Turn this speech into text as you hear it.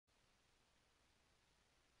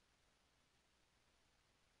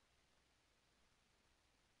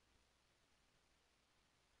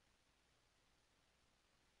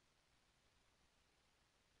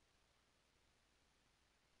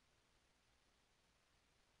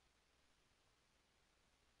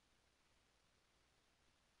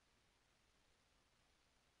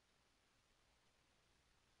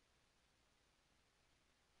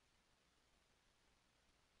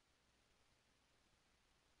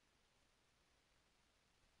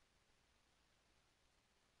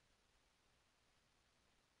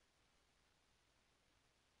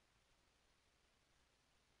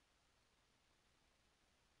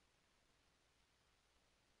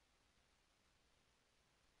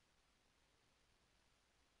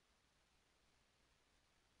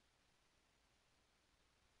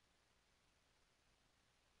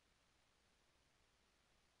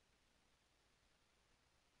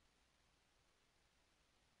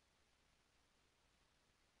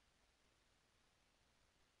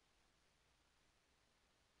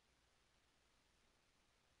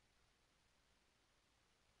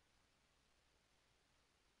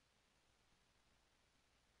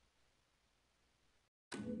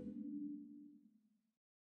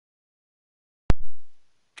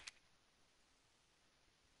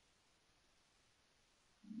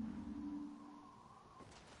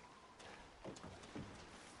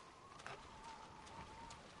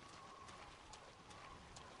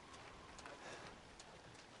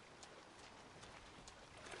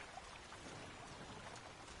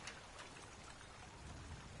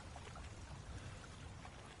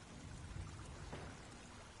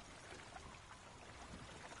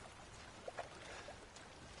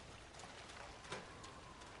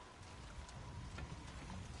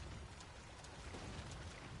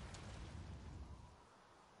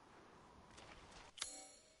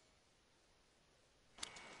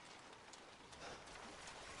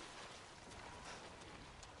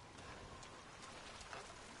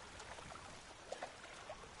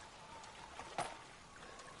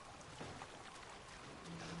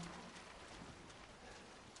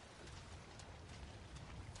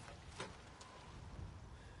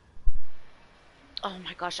Oh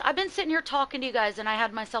my gosh, I've been sitting here talking to you guys and I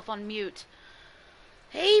had myself on mute.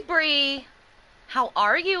 Hey, Bree. How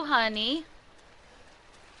are you, honey?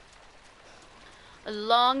 A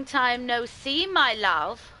long time no see, my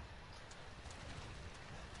love.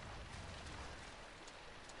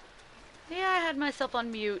 Yeah, I had myself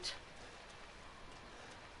on mute.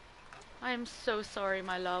 I am so sorry,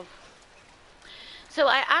 my love. So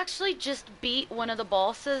I actually just beat one of the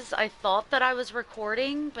bosses. I thought that I was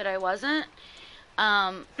recording, but I wasn't.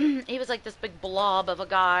 He was like this big blob of a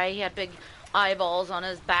guy. He had big eyeballs on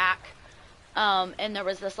his back. And there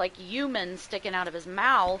was this like human sticking out of his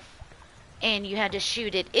mouth, and you had to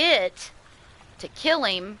shoot at it to kill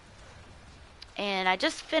him. And I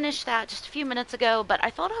just finished that just a few minutes ago, but I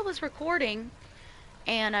thought I was recording,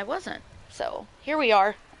 and I wasn't. So here we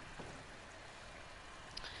are.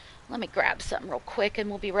 Let me grab something real quick, and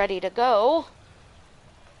we'll be ready to go.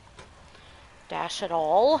 Dash it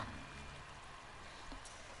all.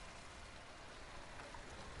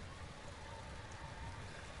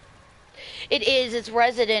 It is. It's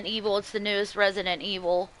Resident Evil. It's the newest Resident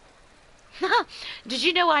Evil. Did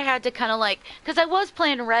you know I had to kind of like, because I was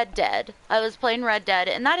playing Red Dead. I was playing Red Dead,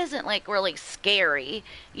 and that isn't like really scary,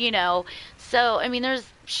 you know. So, I mean, there's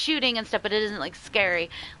shooting and stuff, but it isn't like scary.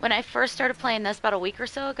 When I first started playing this about a week or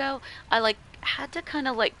so ago, I like had to kind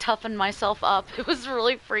of like toughen myself up. It was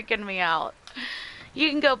really freaking me out. You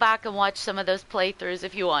can go back and watch some of those playthroughs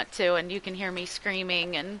if you want to, and you can hear me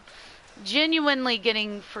screaming and genuinely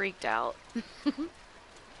getting freaked out.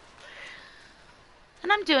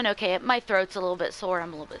 And I'm doing okay. My throat's a little bit sore.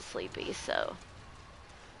 I'm a little bit sleepy, so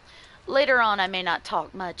later on I may not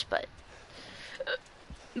talk much, but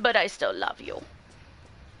I still love you.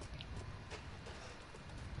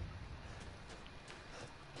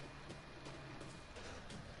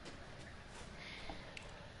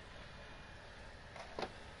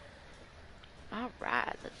 All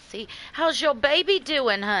right, let's see. How's your baby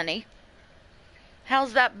doing, honey?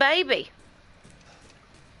 How's that baby?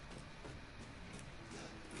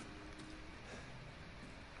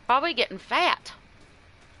 Probably getting fat.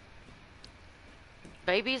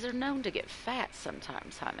 Babies are known to get fat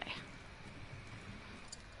sometimes, honey.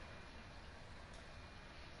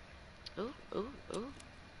 Ooh, ooh, ooh.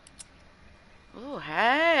 Ooh,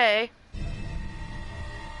 hey.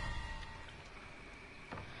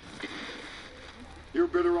 You're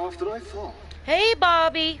better off than I thought. Hey,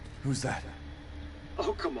 Bobby. Who's that?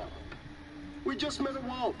 Oh, come on. We just met a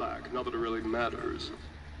while back, not that it really matters.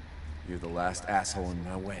 You're the last asshole in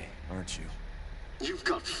my way, aren't you? You've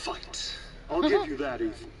got fight. I'll give you that,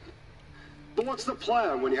 Ethan. But what's the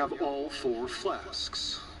plan when you have all 4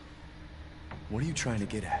 flasks? What are you trying to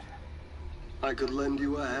get at? I could lend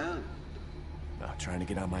you a hand. Trying to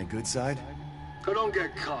get on my good side? Now don't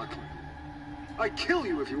get cocky. I'd kill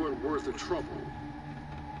you if you weren't worth the trouble.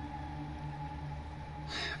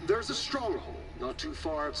 There's a stronghold not too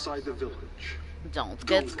far outside the village. Don't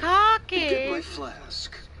Go get there. cocky. Get my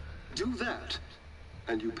flask. Do that,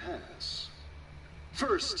 and you pass.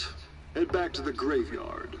 First, head back to the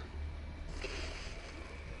graveyard.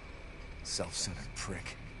 Self-centered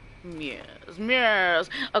prick. Yes, yes.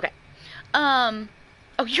 Okay. Oh,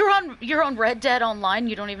 you're on Red Dead Online.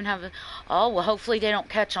 You don't even have a. Oh, well, hopefully they don't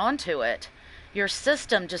catch on to it. Your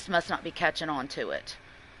system just must not be catching on to it.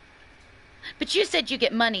 But you said you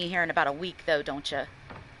get money here in about a week, though, don't you?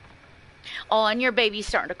 Oh, and your baby's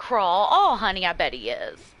starting to crawl. Oh, honey, I bet he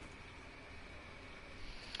is.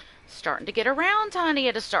 Starting to get around, honey.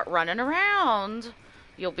 You to start running around.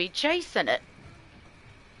 You'll be chasing it.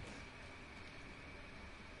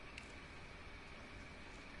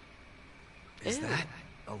 Is Ew. that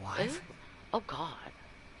alive? Ew. Oh, God.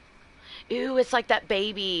 Ew, it's like that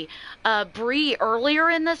baby. Bree, earlier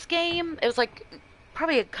in this game, it was like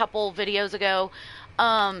probably a couple videos ago,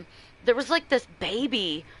 there was like this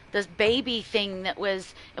baby thing that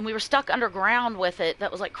was, and we were stuck underground with it,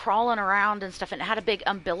 that was like crawling around and stuff, and it had a big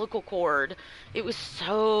umbilical cord. It was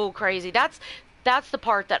so crazy. That's the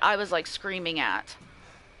part that I was like screaming at.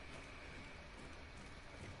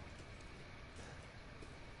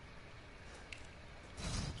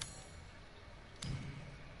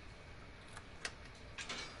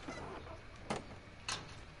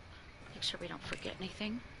 Make sure we don't forget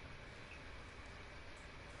anything.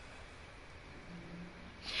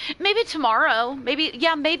 Maybe tomorrow. Maybe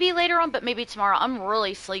later on, but maybe tomorrow. I'm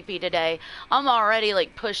really sleepy today. I'm already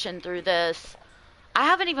like pushing through this. I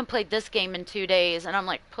haven't even played this game in 2 days, and I'm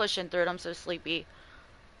like pushing through it. I'm so sleepy.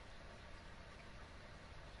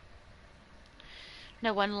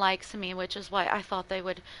 No one likes me, which is why I thought they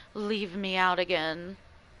would leave me out again.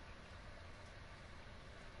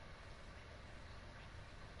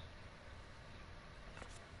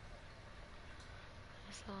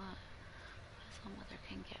 So mother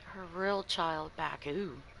can get her real child back.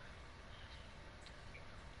 Ooh.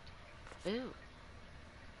 Ooh.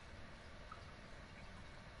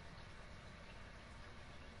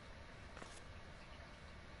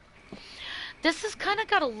 This has kind of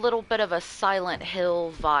got a little bit of a Silent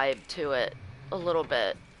Hill vibe to it. A little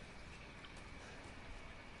bit.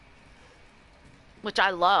 Which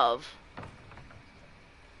I love.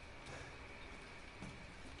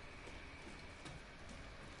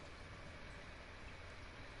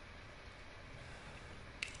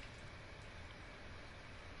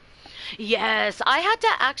 Yes, I had to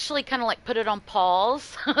actually kind of like put it on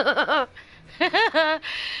pause.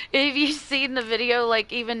 If you've seen the video,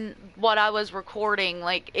 like even what I was recording,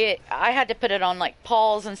 I had to put it on like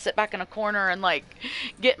pause and sit back in a corner and like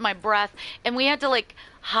get my breath. And we had to like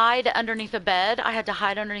hide underneath a bed. I had to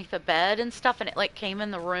hide underneath a bed and stuff, and it like came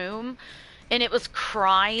in the room, and it was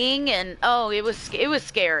crying, and oh, it was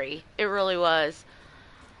scary. It really was.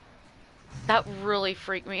 That really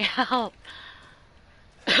freaked me out.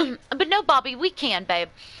 But no, Bobby, we can, babe.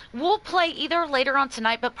 We'll play either later on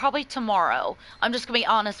tonight, but probably tomorrow. I'm just gonna be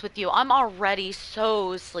honest with you. I'm already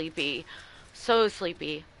so sleepy. So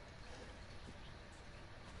sleepy.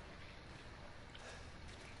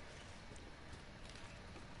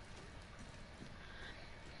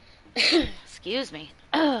 Excuse me.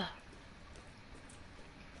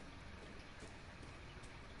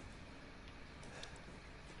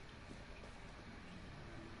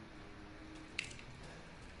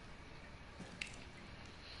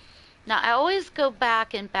 Now, I always go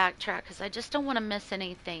back and backtrack because I just don't want to miss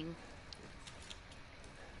anything.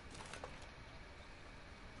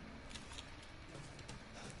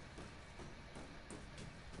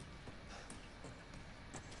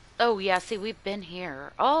 Oh, yeah, see, we've been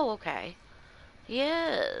here. Oh, okay.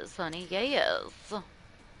 Yes, honey, yes. What's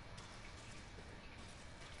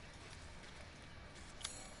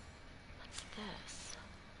this?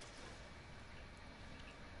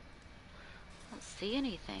 I don't see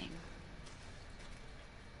anything.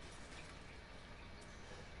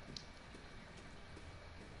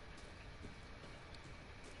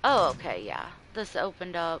 Oh, okay, yeah. This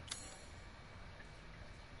opened up.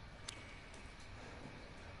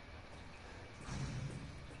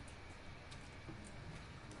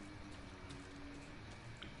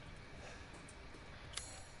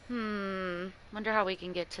 Wonder how we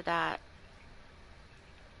can get to that.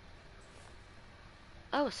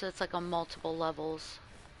 Oh, so it's like on multiple levels.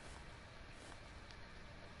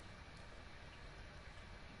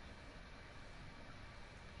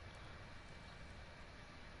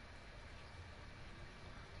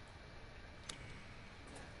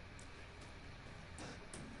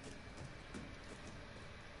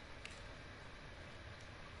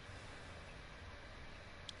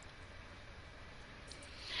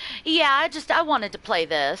 Yeah, I wanted to play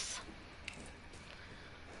this.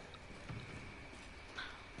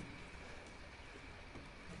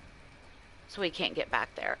 So we can't get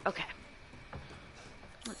back there. Okay.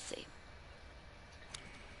 Let's see.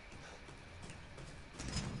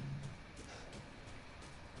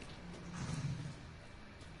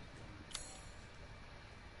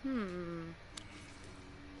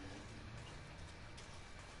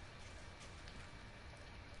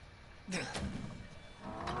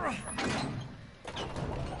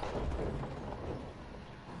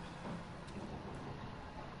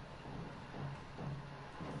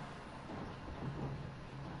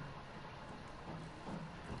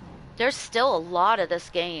 There's still a lot of this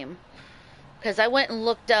game. Because I went and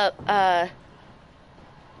looked up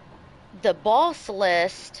the boss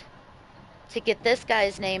list to get this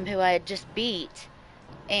guy's name who I had just beat.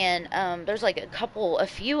 And there's like a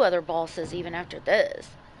few other bosses even after this.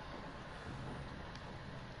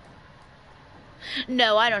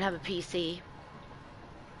 No, I don't have a PC.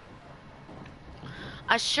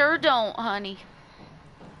 I sure don't, honey.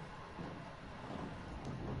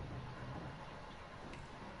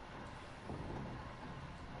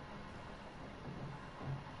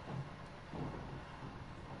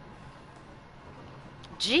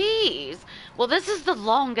 Jeez. Well, this is the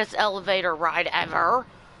longest elevator ride ever.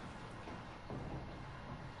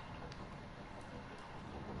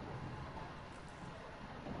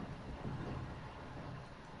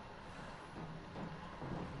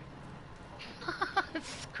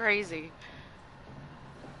 It's crazy.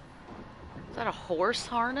 Is that a horse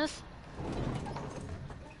harness?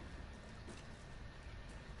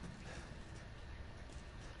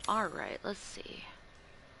 Alright, let's see.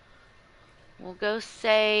 We'll go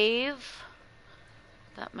save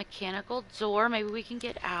that mechanical door. Maybe we can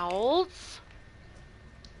get out.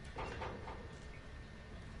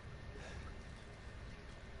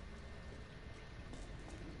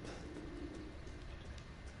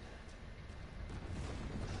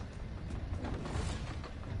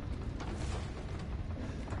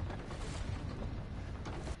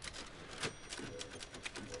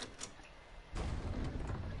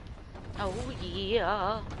 Oh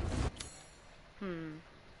yeah.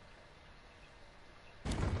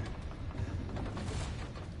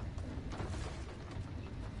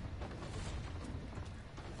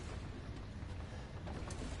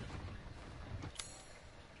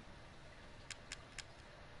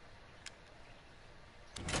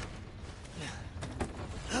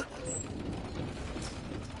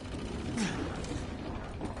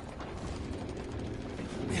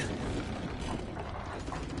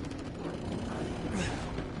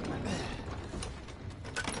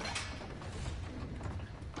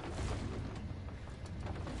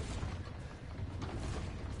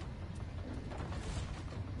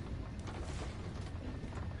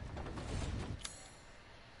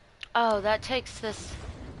 Oh, that takes this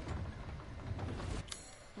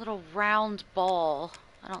little round ball.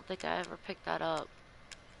 I don't think I ever picked that up.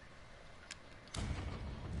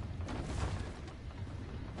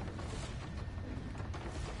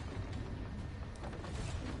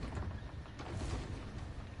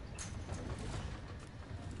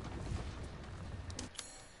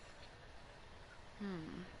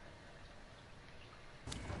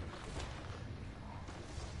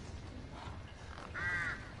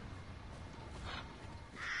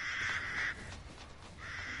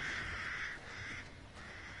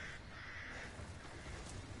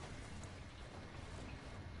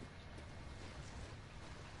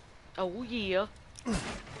 Oh yeah.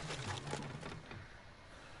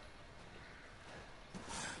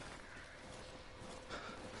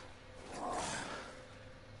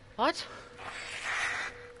 What?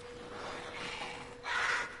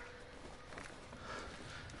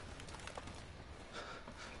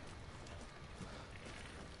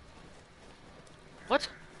 What?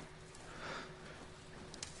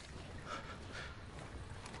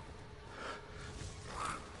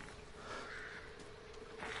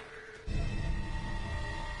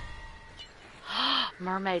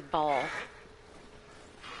 Mermaid ball.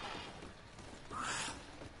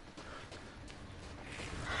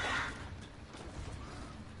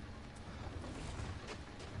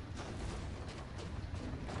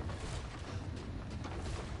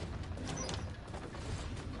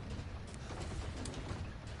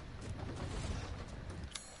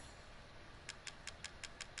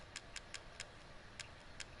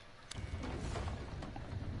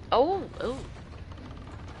 Oh, oh.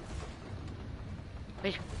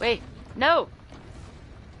 Wait, wait. No!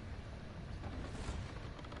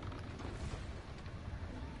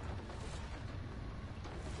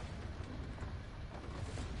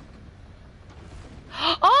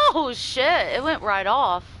 Oh, shit. It went right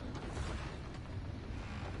off.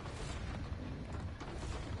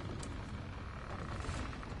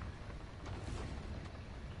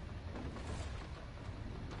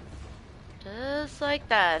 Just like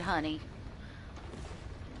that, honey.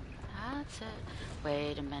 That's it.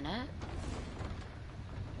 Wait a minute.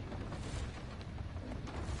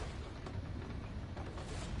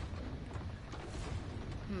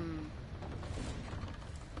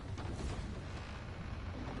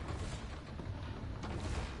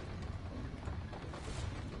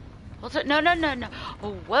 What's it? No, no, no, no.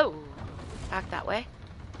 Oh, whoa. Back that way.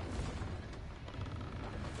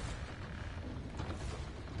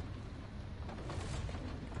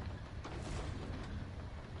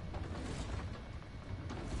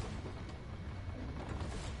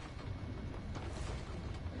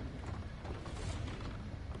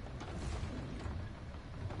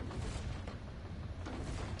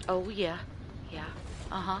 Oh, yeah. Yeah.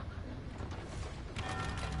 Uh-huh.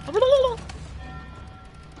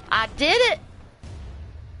 I did it!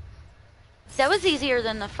 That was easier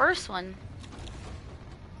than the first one.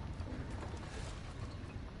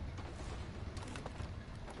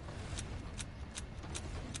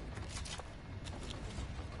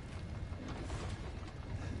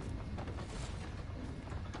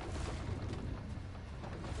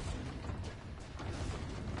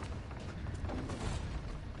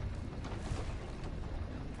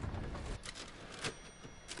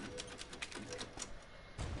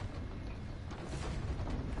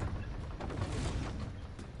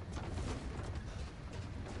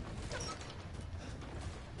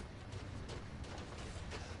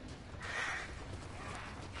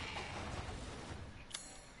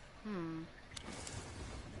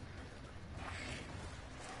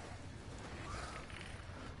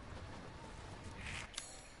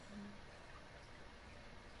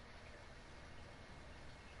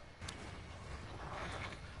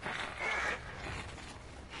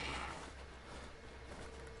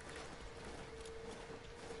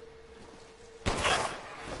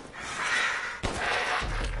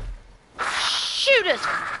 Shoot his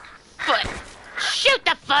foot! Shoot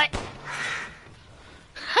the foot!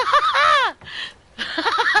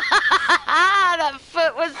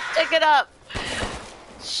 Pick it up.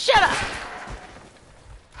 Shut up.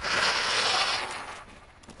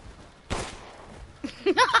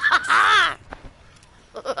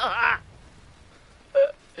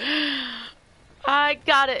 I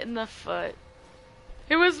got it in the foot.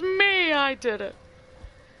 It was me, I did it.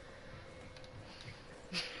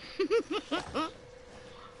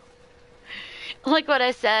 Like what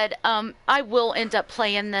I said, I will end up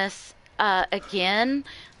playing this again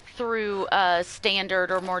through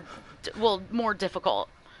standard or more difficult.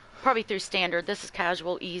 Probably through standard. This is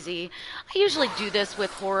casual, easy. I usually do this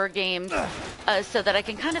with horror games so that I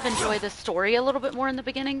can kind of enjoy the story a little bit more in the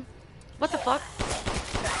beginning. What the fuck?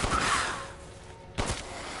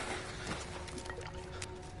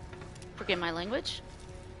 Forgive my language.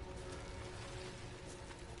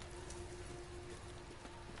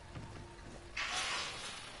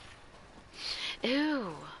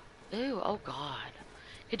 Ew. Ew, oh God.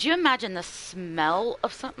 Could you imagine the smell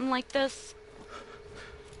of something like this?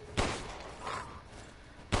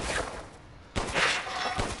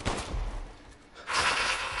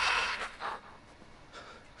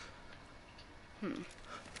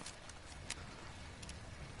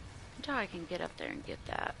 I can get up there and get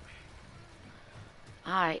that.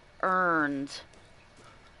 I earned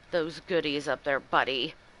those goodies up there,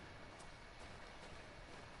 buddy.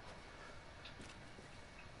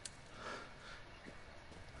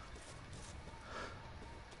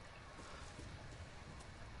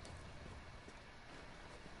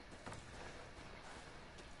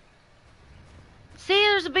 See,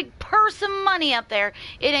 there's a big purse of money up there.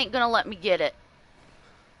 It ain't gonna let me get it.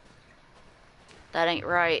 That ain't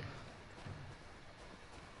right.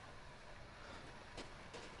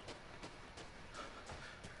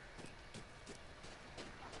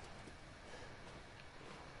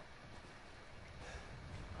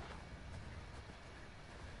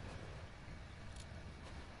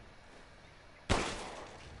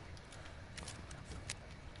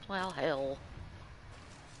 Well, hell.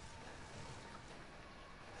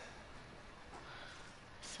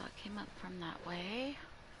 So I came up from that way.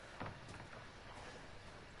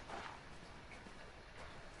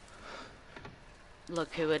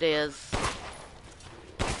 Look who it is.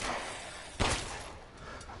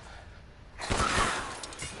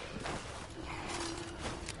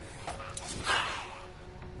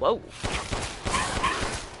 Whoa.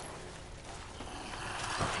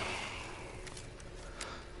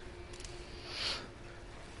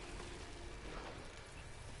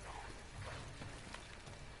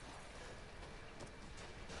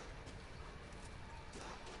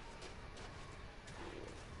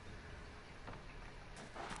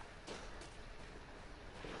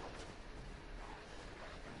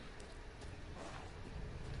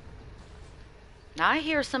 I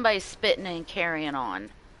hear somebody spitting and carrying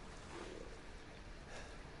on.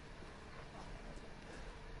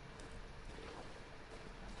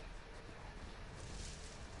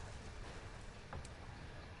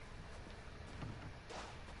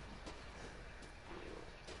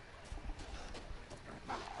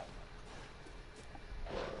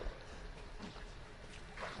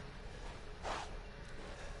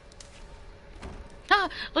 Ah,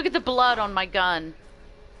 look at the blood on my gun.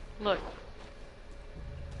 Look.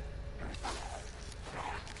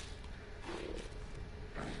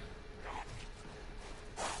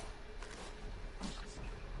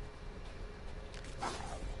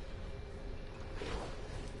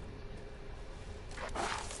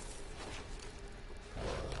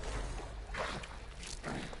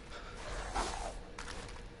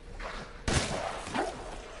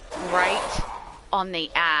 Right on the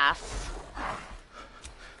ass.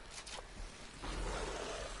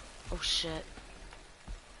 Oh shit.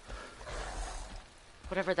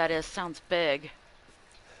 Whatever that is sounds big.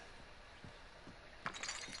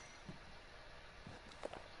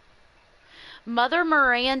 Mother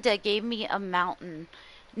Miranda gave me a mountain.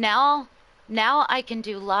 Now I can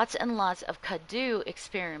do lots and lots of Kadu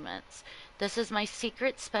experiments. This is my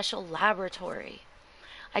secret special laboratory.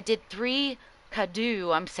 I did 3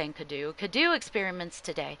 Kadu experiments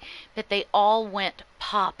today, but they all went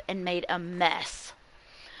pop and made a mess.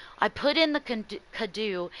 I put in the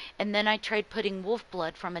Kadu, and then I tried putting wolf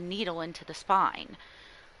blood from a needle into the spine.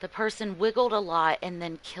 The person wiggled a lot and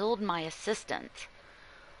then killed my assistant.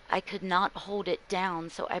 I could not hold it down,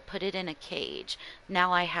 so I put it in a cage.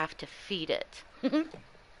 Now I have to feed it.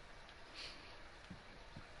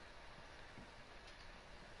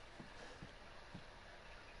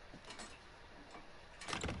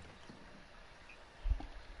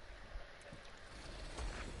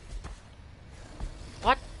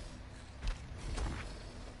 What?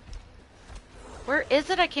 Where is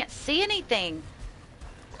it? I can't see anything.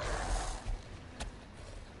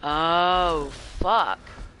 Oh, fuck.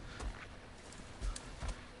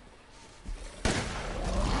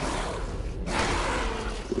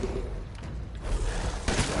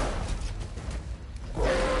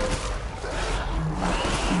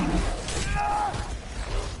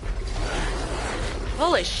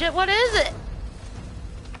 Holy shit, what is it?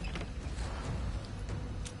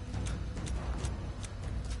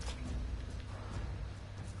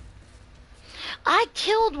 I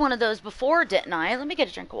killed one of those before, didn't I? Let me get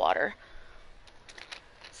a drink of water.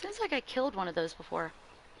 Seems like I killed one of those before.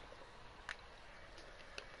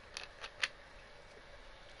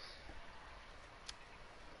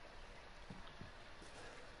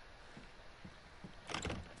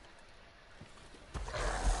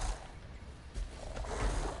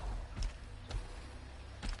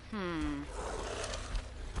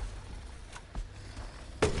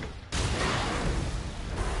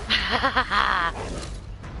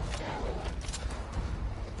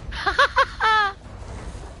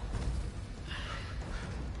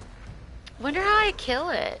 Wonder how I kill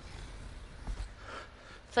it.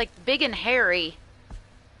 It's like big and hairy.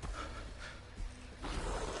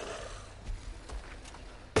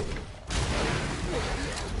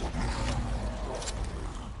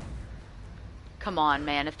 Come on,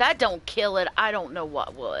 man. If that don't kill it, I don't know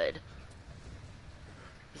what would.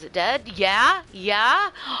 Is it dead? Yeah? Yeah?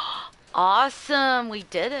 Awesome. We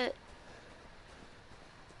did it.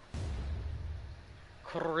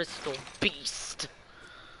 Crystal Beast.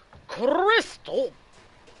 Crystal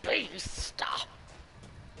Beast. Alright.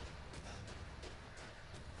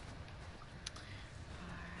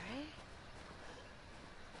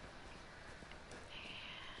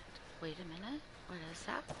 And wait a minute. What is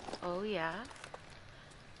that? Oh, yeah.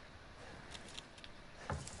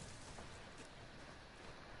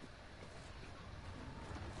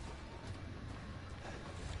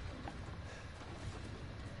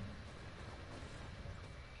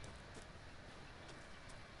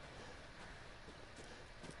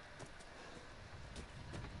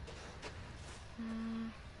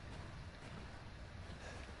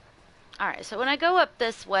 Alright, so when I go up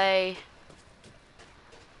this way,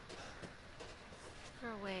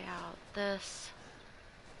 our way out this.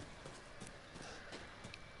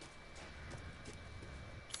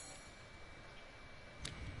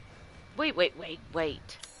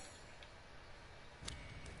 Wait.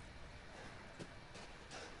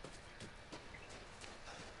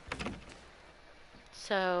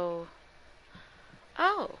 So,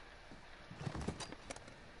 oh.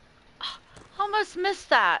 Almost missed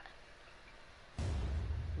that.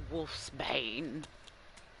 Wolfsbane.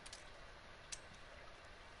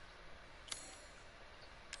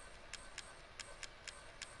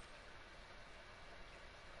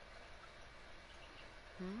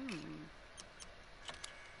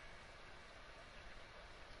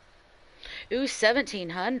 Ooh,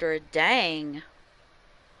 1700. Dang.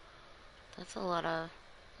 That's a lot of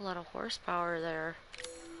horsepower there.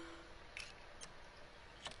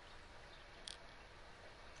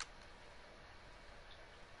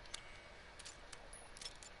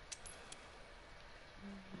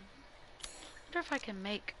 I wonder if I can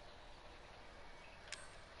make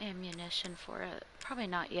ammunition for it. Probably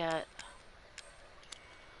not yet.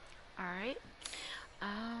 Alright.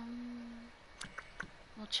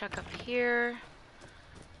 We'll check up here.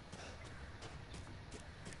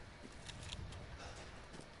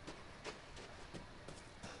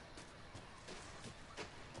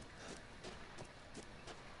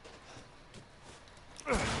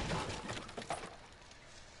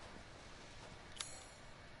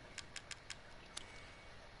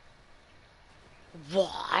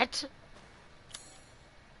 What?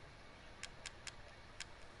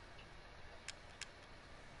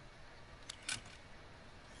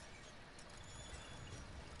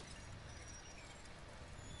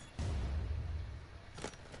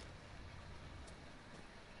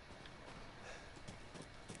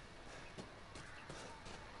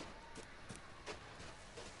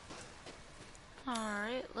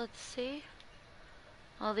 Alright, let's see.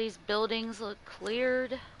 All these buildings look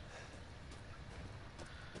cleared.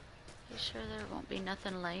 You sure there won't be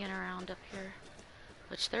nothing laying around up here?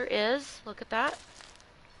 Which there is. Look at that.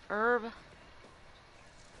 Herb.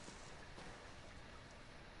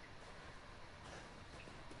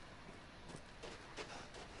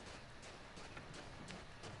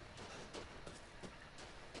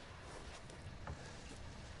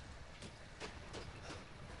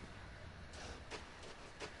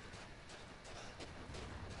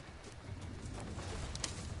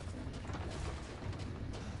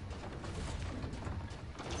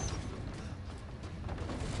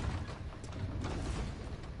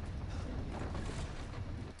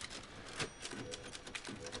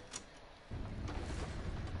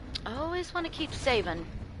 always want to keep saving.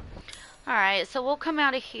 Alright, so we'll come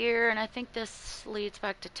out of here, and I think this leads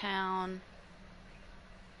back to town.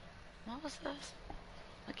 What was this?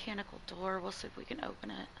 Mechanical door. We'll see if we can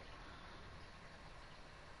open it.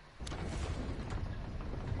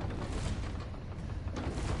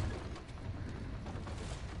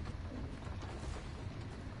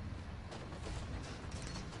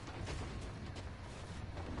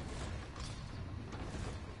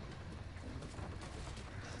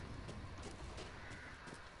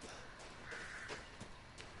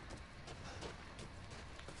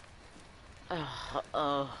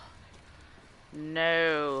 Oh.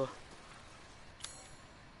 No.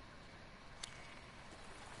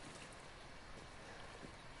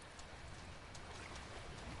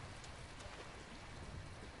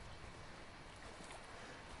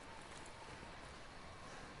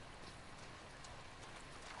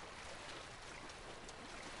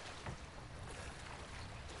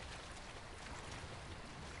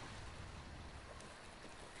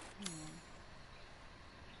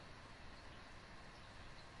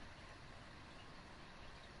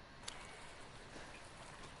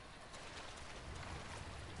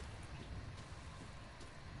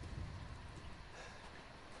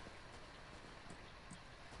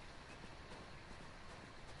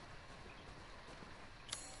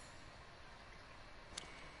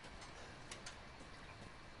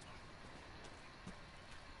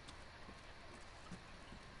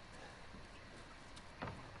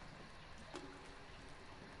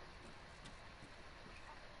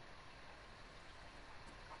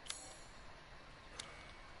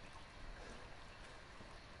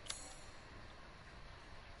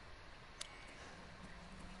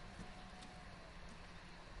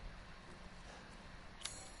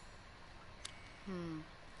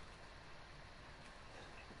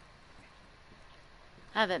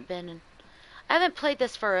 I haven't played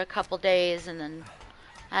this for a couple days, and then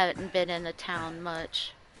I haven't been in the town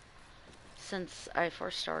much since I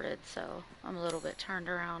first started, so I'm a little bit turned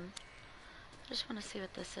around. I just want to see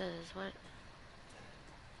what this is. What?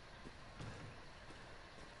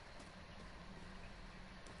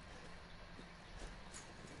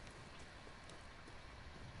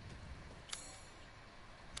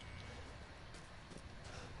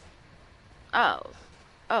 Oh.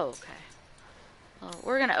 Oh, okay. Well,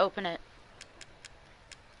 we're gonna open it.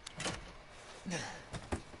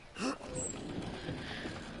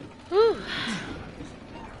 Whew.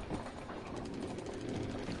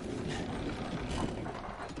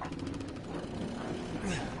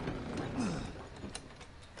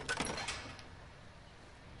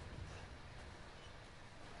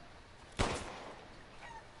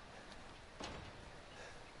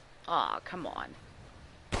 Aw, come on.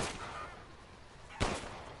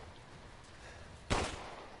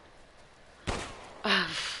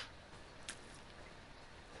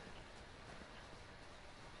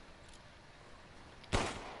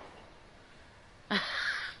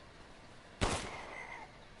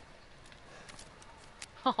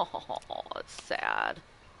 Oh, it's sad.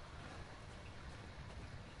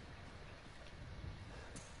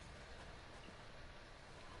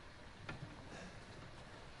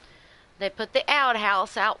 They put the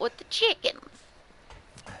outhouse out with the chickens.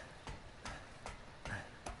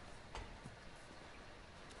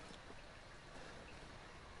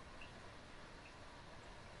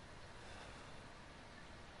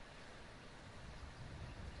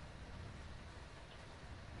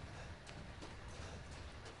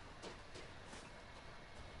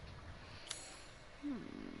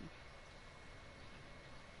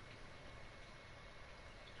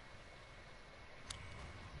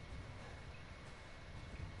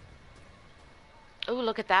 Oh,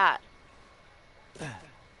 look at that.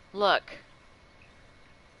 Look.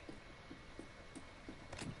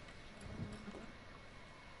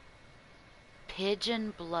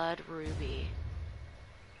 Pigeon blood ruby.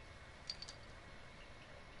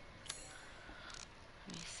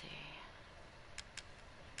 Let me see.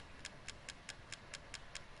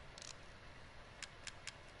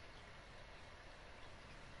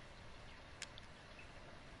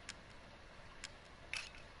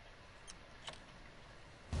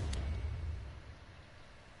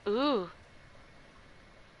 Ooh.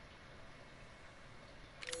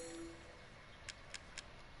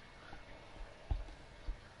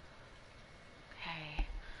 Okay.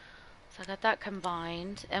 So I got that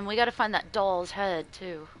combined. And we gotta find that doll's head,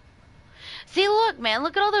 too. See, look, man.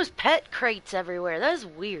 Look at all those pet crates everywhere. That is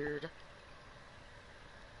weird.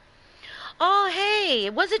 Oh, hey.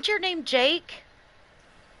 Wasn't your name Jake?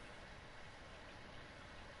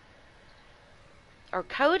 Or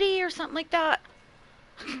Cody or something like that?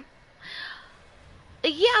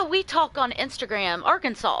 Yeah, we talk on Instagram,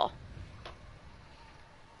 Arkansas.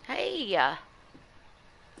 Hey,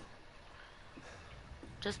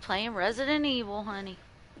 just playing Resident Evil, honey.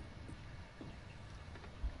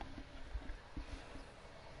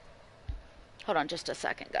 Hold on just a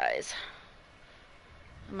second, guys.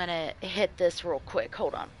 I'm gonna hit this real quick.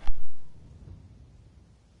 Hold on.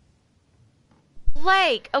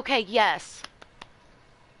 Blake! Okay, yes.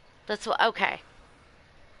 That's what. Okay.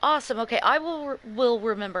 Awesome. Okay, I will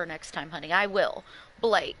remember next time, honey. I will.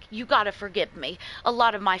 Blake, you gotta forgive me. A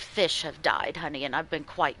lot of my fish have died, honey, and I've been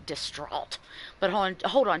quite distraught. But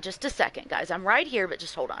hold on just a second, guys. I'm right here, but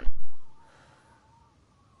just hold on.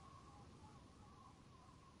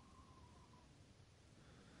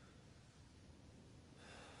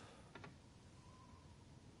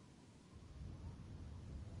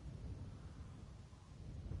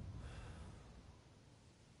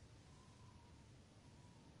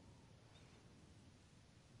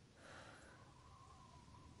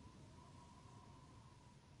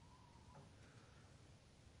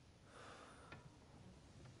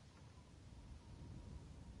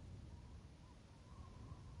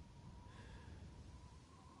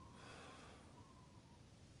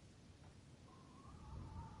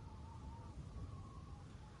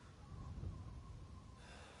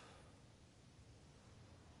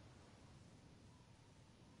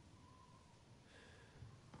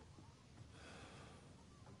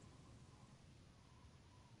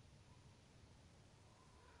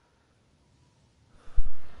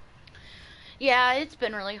 Yeah, it's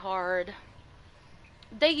been really hard.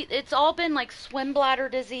 It's all been like swim bladder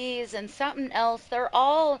disease and something else.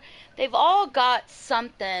 They've all got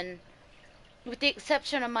something, with the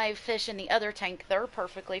exception of my fish in the other tank. They're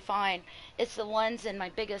perfectly fine. It's the ones in my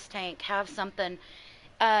biggest tank have something.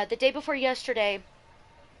 The day before yesterday,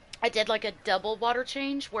 I did like a double water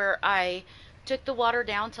change where I took the water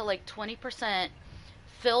down to like 20%,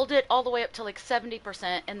 filled it all the way up to like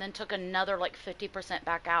 70%, and then took another like 50%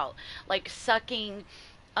 back out, like sucking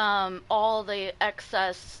all the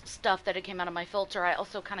excess stuff that had came out of my filter. I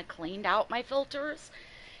also kind of cleaned out my filters,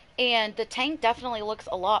 and the tank definitely looks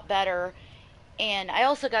a lot better. And I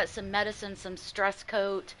also got some medicine, some stress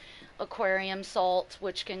coat, aquarium salt,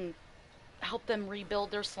 which can help them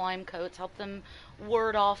rebuild their slime coats, help them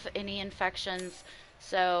ward off any infections.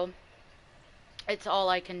 So it's all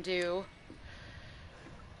I can do.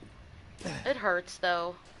 It hurts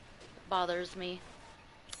though. Bothers me.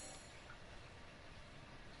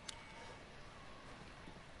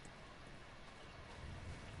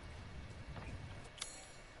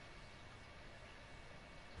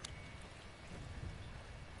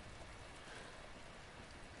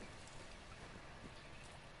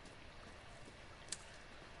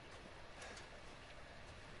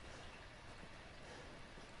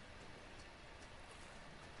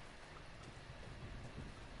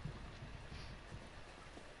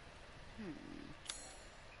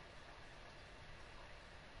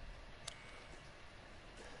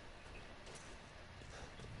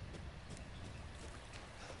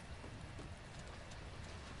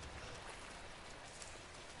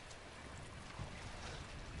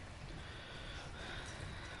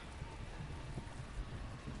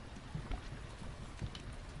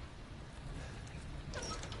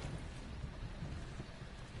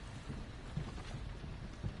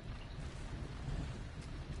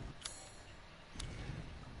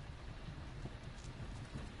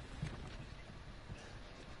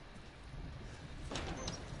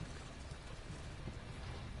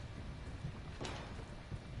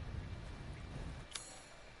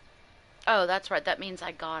 Oh, that's right. That means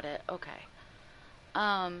I got it. Okay.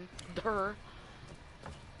 Brr.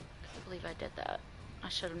 Can't believe I did that. I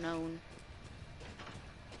should have known.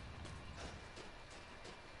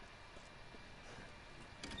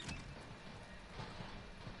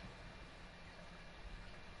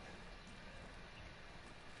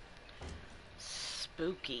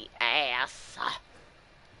 Spooky ass.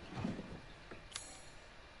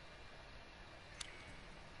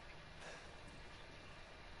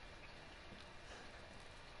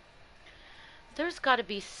 There's got to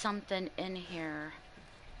be something in here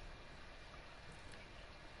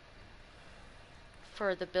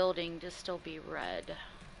for the building to still be red.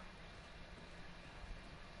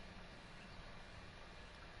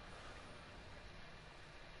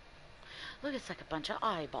 Look, it's like a bunch of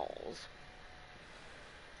eyeballs.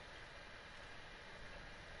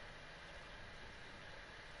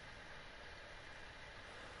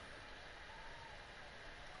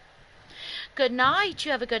 Good night.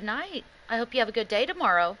 You have a good night. I hope you have a good day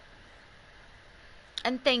tomorrow.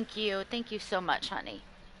 And thank you. Thank you so much, honey.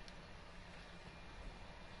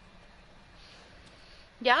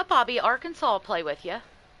 Yeah, Bobby, Arkansas will play with you.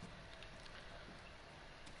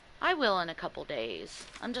 I will in a couple days.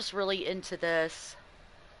 I'm just really into this.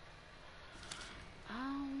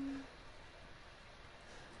 Um,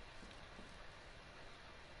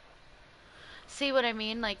 see what I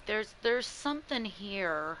mean? Like there's something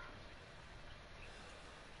here.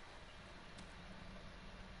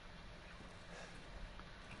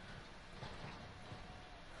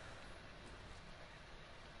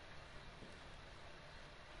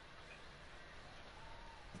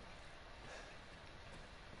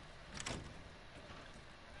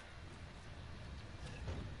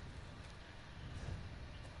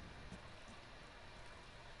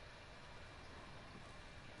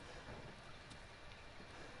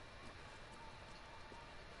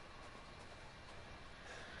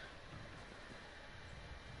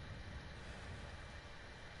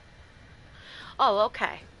 Oh,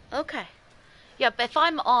 okay. Okay. Yep, if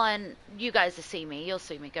I'm on, you guys will see me. You'll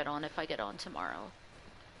see me get on if I get on tomorrow.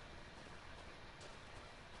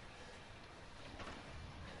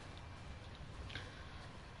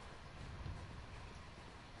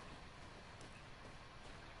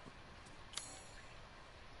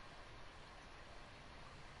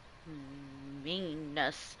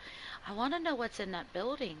 Meanness. I want to know what's in that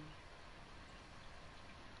building.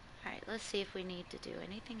 Alright, let's see if we need to do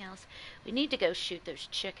anything else. We need to go shoot those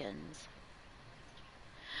chickens.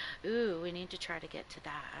 Ooh, we need to try to get to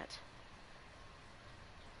that.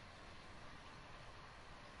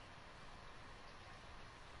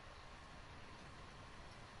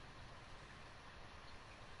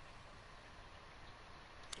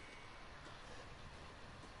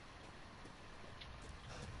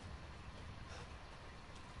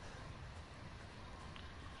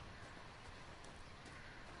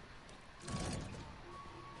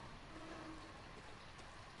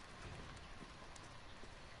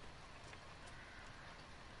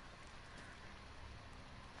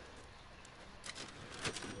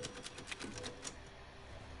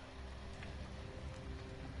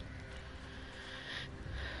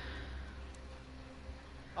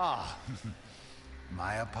 Ah,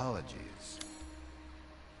 my apologies.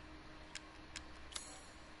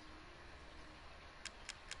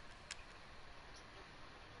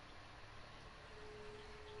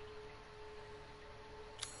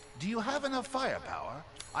 Do you have enough firepower?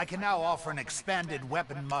 I can now offer an expanded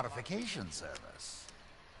weapon modification service.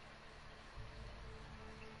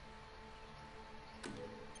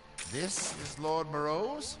 This is Lord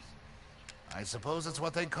Moreau's? I suppose it's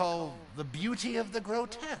what they call the beauty of the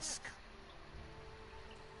grotesque.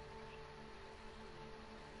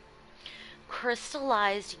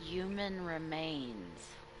 Crystallized human remains.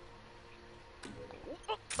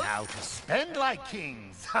 Now to spend like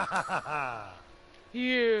kings! Ha ha ha ha!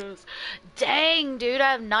 Yes. Dang, dude,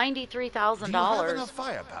 I have $93,000. Do you have enough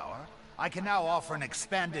firepower? I can now offer an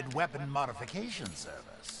expanded weapon modification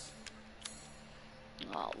service.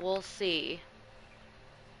 Oh, we'll see.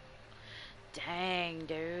 Dang,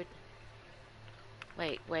 dude.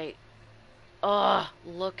 Wait. Oh,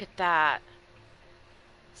 look at that.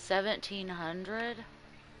 1,700?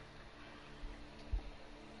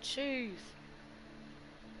 Jeez.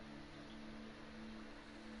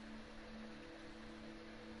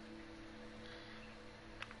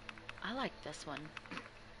 I like this one.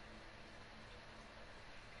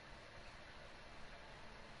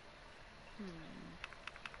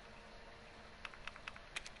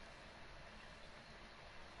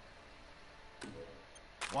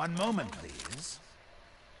 One moment, please.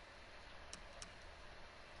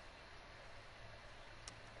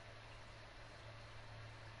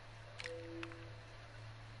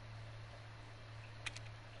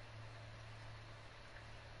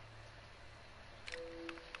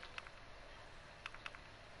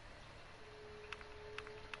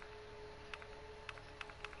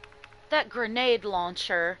 That grenade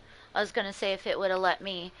launcher, I was gonna say if it would have let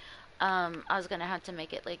me, I was gonna have to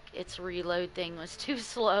make it like its reload thing was too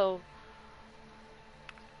slow.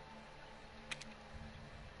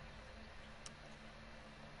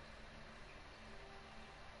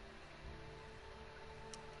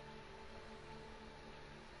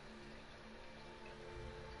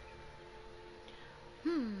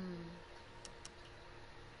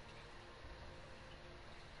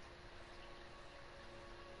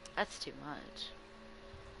 That's too much.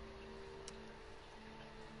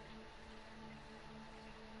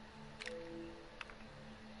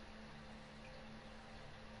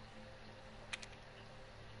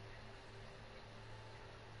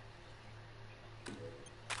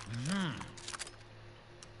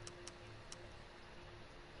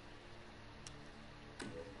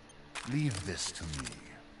 Leave this to me.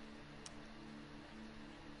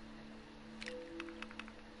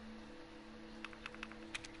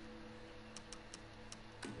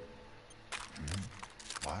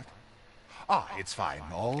 it's fine.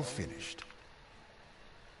 All finished.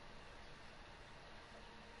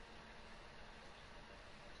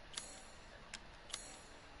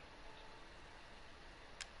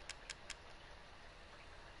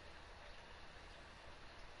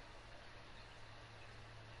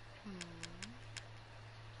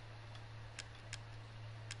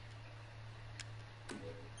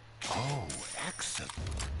 Oh, excellent.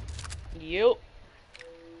 Yep.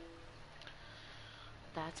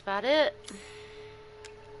 That's about it.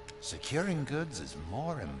 Securing goods is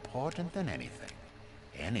more important than anything.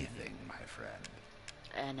 Anything, my friend.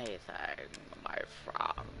 Anything, my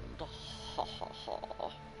friend. Ha ha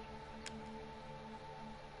ha.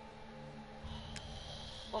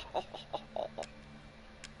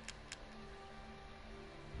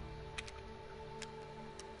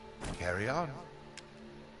 Carry on.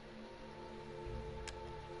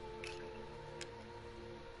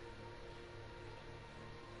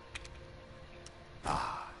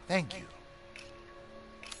 Ah, thank you.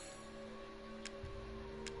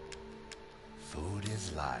 Food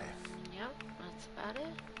is life. Yep, that's about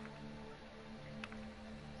it.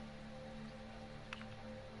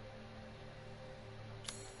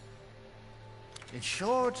 It's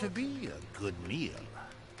sure to be a good meal.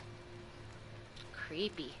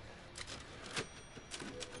 Creepy.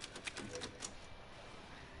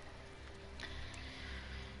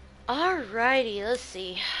 Alrighty, let's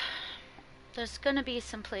see. There's gonna be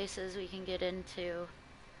some places we can get into.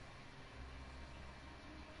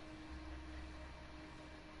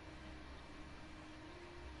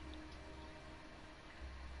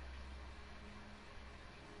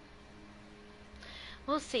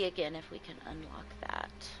 We'll see again if we can unlock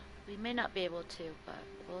that. We may not be able to, but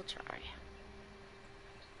we'll try.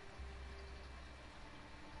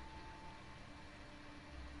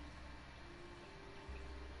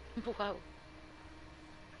 Whoa.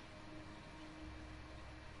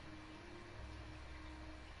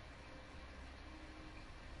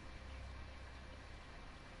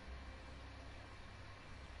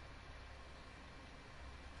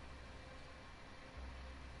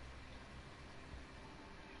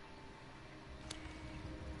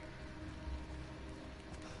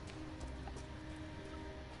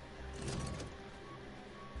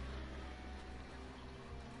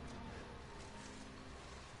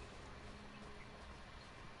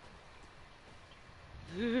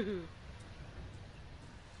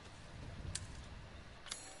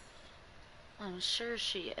 I'm sure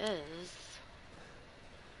she is.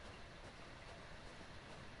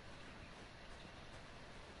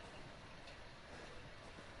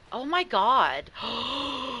 Oh my god.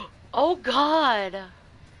 Oh god.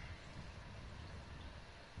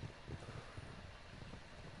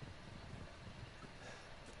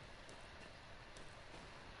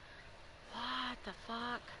 What the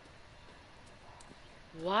fuck?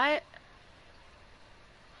 What?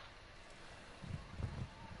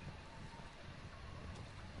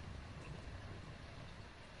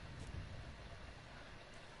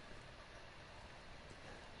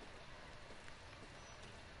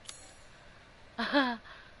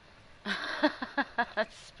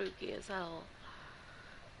 Spooky as hell.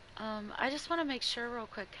 I just want to make sure real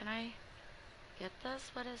quick. Can I get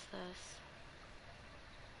this? What is this?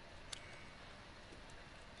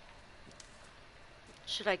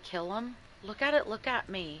 Should I kill him? Look at it, look at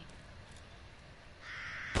me.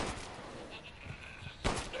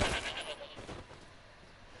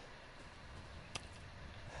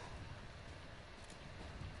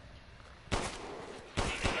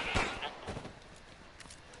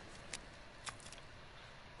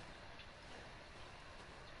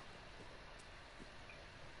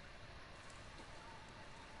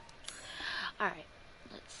 Alright,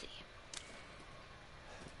 let's see.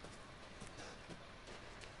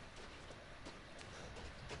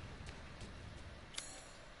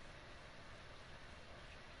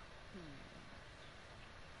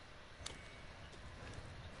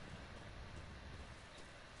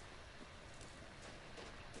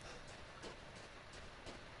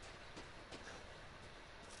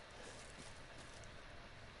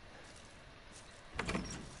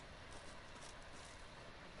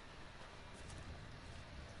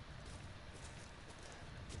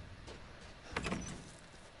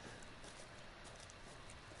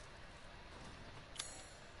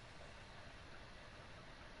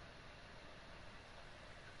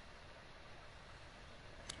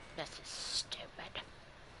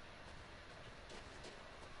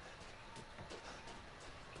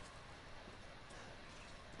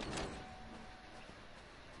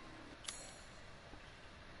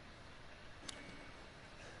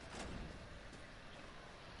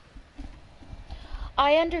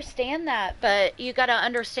 I understand that, but you gotta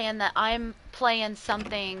understand that I'm playing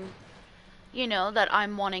something, you know, that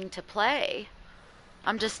I'm wanting to play.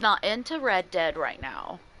 I'm just not into Red Dead right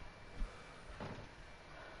now.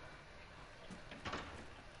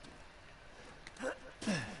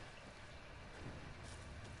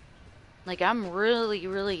 Like, I'm really,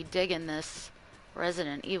 really digging this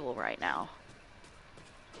Resident Evil right now.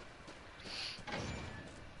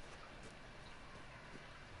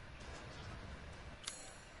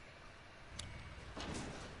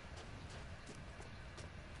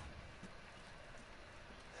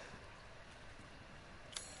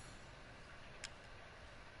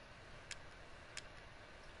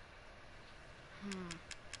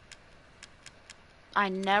 I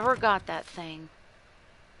never got that thing.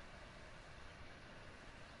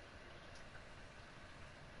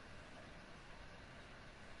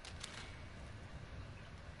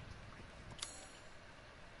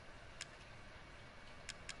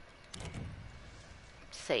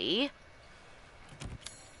 See?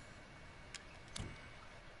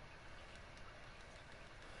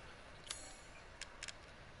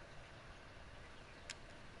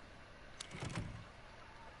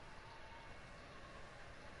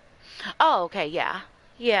 Oh, okay, yeah.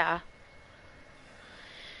 Yeah.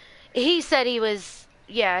 He said he was,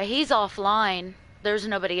 yeah, he's offline. There's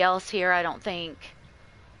nobody else here, I don't think.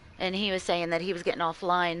 And he was saying that he was getting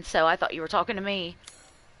offline, so I thought you were talking to me.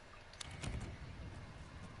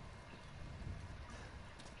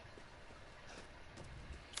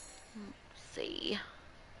 Let's see.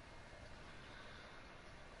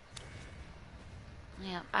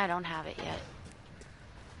 Yeah, I don't have it yet.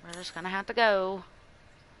 We're just gonna have to go.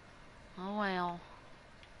 Oh well.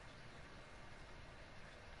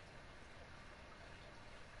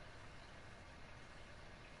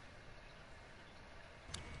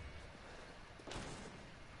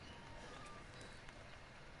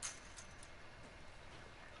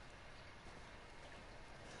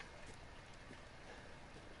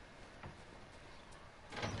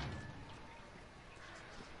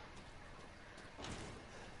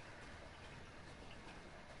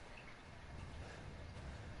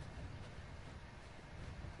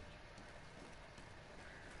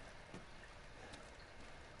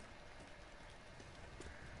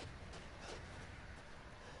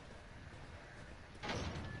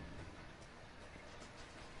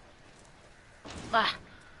 Ah.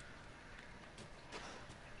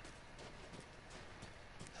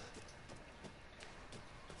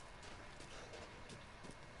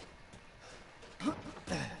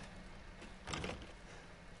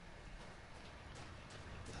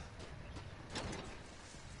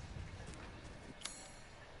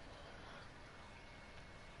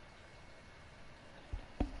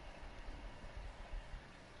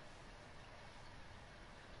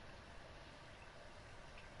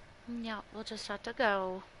 Yeah, we'll just have to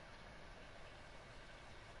go.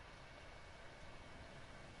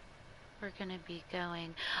 We're gonna be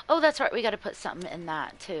going. Oh, that's right. We gotta put something in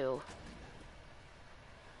that too.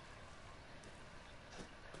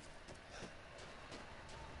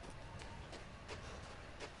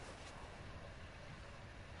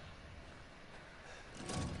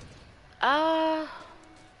 Uh,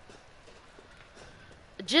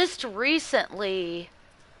 just recently,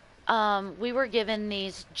 we were given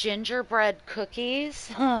these gingerbread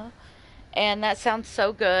cookies, and that sounds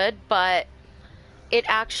so good, but it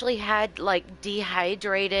actually had like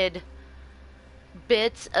dehydrated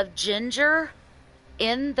bits of ginger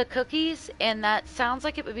in the cookies, and that sounds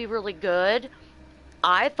like it would be really good.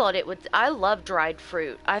 I thought it would. I love dried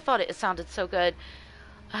fruit. I thought it sounded so good.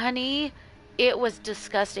 Honey, it was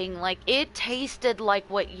disgusting. Like, it tasted like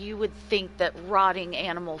what you would think that rotting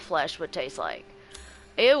animal flesh would taste like.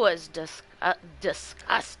 It was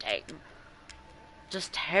disgusting.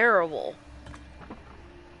 Just terrible.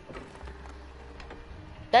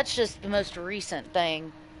 That's just the most recent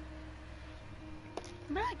thing.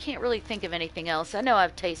 But I can't really think of anything else. I know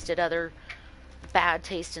I've tasted other bad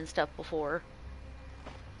tasting stuff before.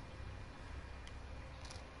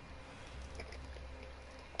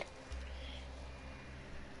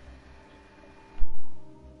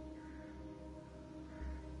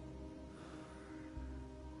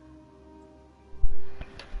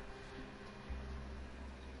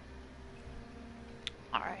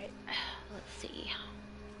 Alright, let's see.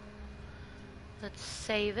 Let's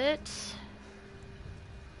save it.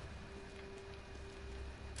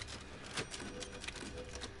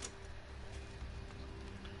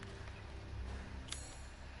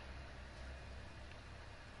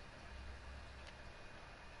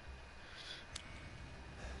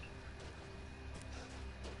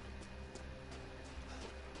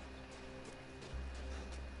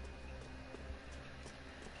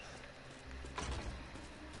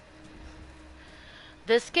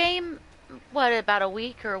 This game, what, about a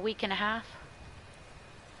week or a week and a half?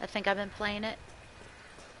 I think I've been playing it.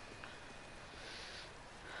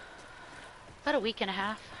 About a week and a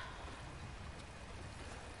half.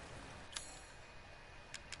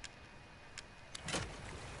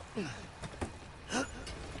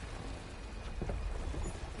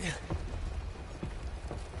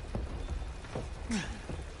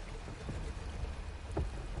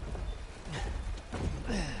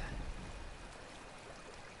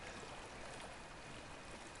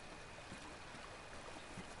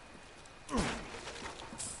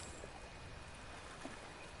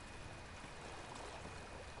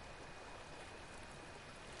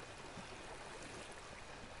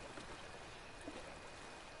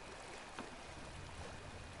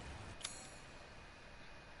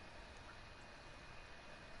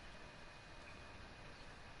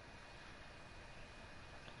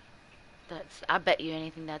 I bet you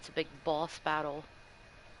anything that's a big boss battle.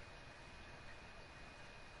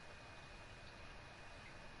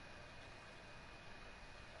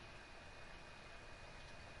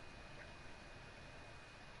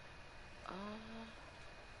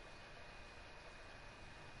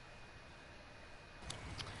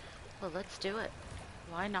 Well, let's do it.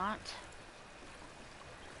 Why not?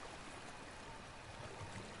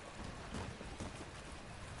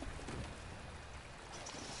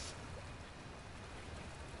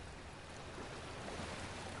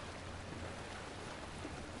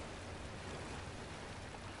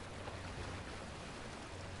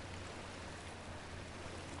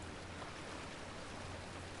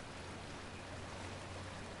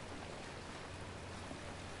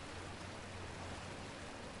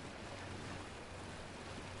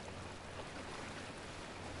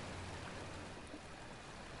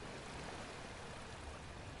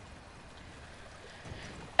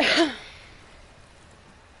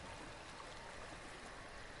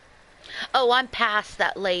 Oh, I'm past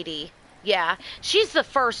that lady. Yeah, she's the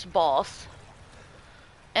first boss.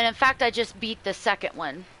 And in fact, I just beat the second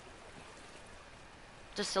one.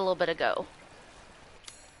 Just a little bit ago.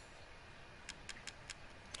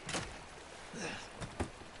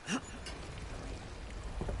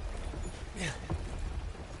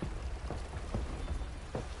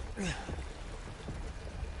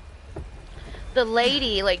 The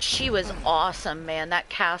lady, like, she was awesome, man. That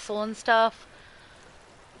castle and stuff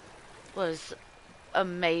was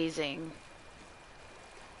amazing.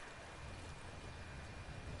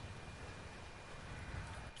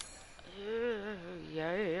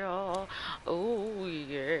 Yeah. Oh,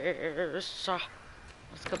 yes.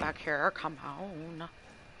 Let's go back here. Come on.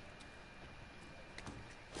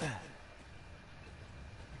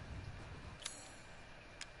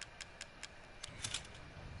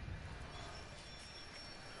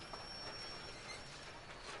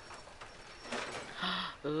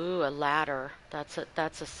 Ooh, a ladder. That's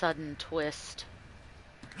a sudden twist.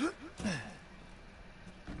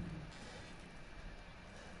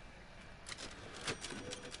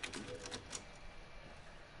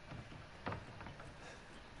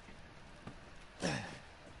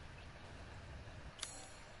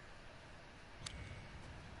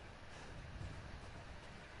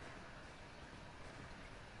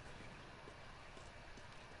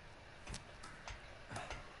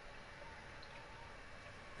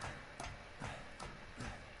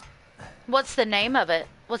 What's the name of it?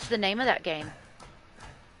 What's the name of that game?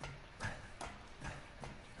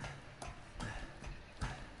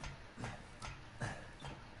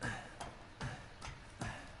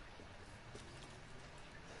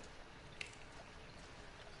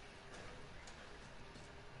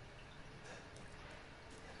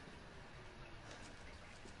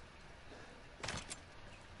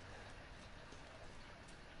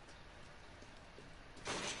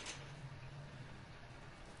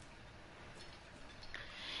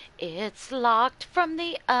 It's locked from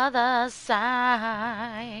the other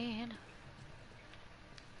side.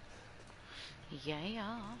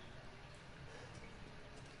 Yeah.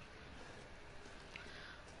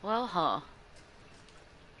 Well, huh.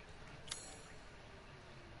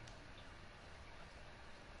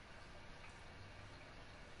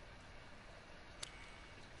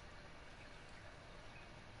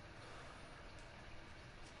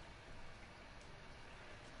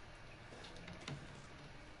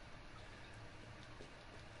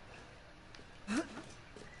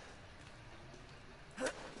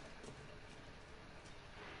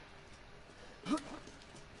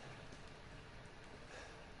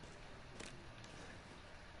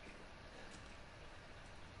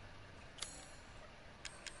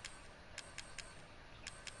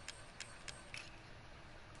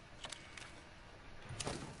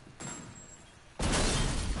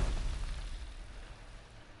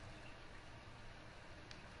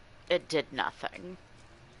 It did nothing.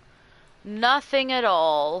 Nothing at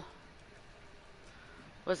all.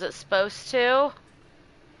 Was it supposed to?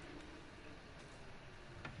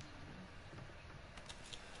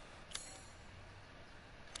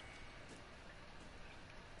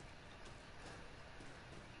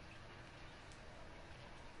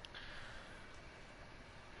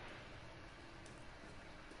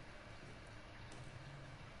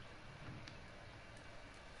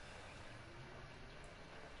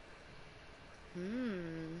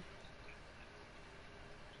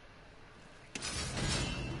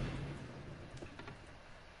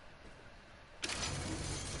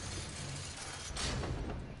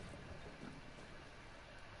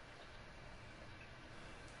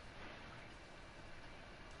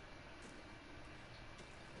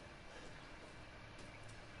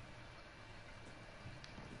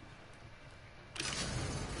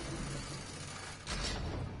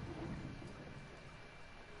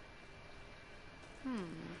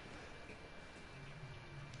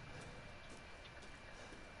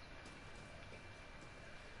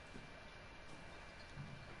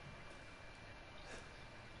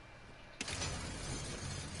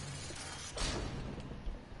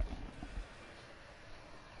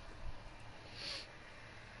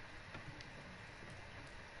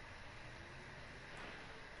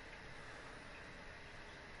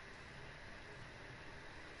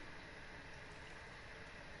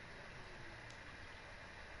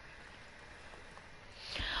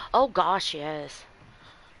 Oh gosh, yes.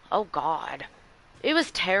 Oh God. It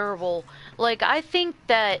was terrible. Like, I think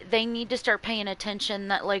that they need to start paying attention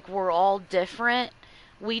that, like, we're all different.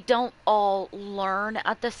 We don't all learn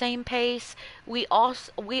at the same pace. We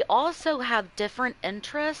also have different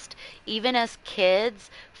interests, even as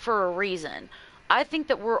kids, for a reason. I think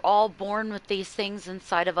that we're all born with these things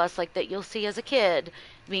inside of us, like that you'll see as a kid,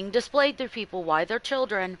 being displayed through people why they're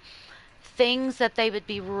children, things that they would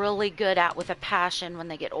be really good at with a passion when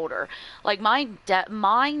they get older. Like mine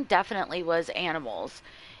definitely was animals,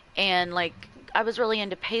 and like I was really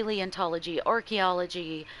into paleontology,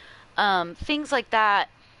 archaeology, things like that.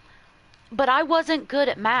 But I wasn't good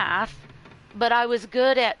at math, but I was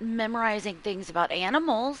good at memorizing things about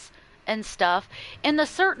animals and stuff. And the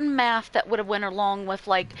certain math that would have went along with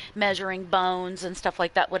like measuring bones and stuff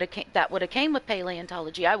like that would have came with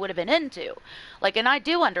paleontology, I would have been into. Like, and I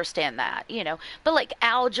do understand that, you know. But like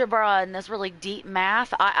algebra and this really deep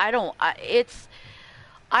math, I don't.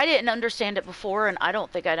 I didn't understand it before, and I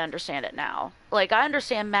don't think I'd understand it now. Like, I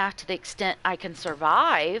understand math to the extent I can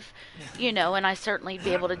survive, you know, and I certainly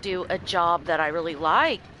be able to do a job that I really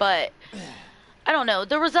like, but I don't know.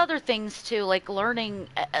 There was other things too, like learning.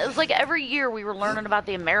 It was like every year we were learning about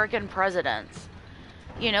the American presidents.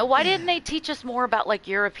 You know, why didn't they teach us more about like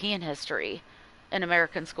European history in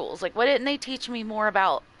American schools? Like, why didn't they teach me more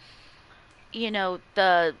about, you know,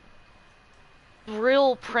 the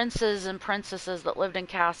real princes and princesses that lived in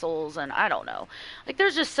castles? And I don't know. Like,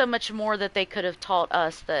 there's just so much more that they could have taught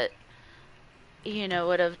us that, you know,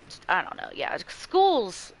 would have. I don't know. Yeah,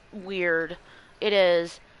 school's weird. It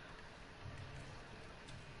is.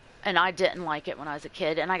 And I didn't like it when I was a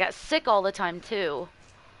kid, and I got sick all the time too.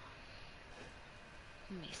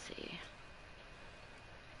 Let me see.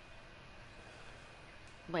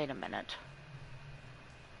 Wait a minute.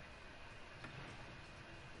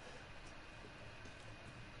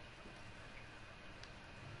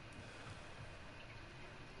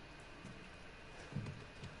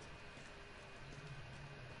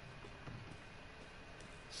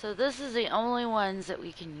 So this is the only ones that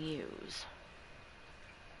we can use.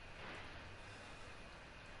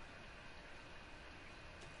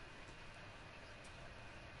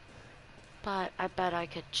 But I bet I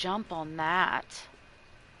could jump on that.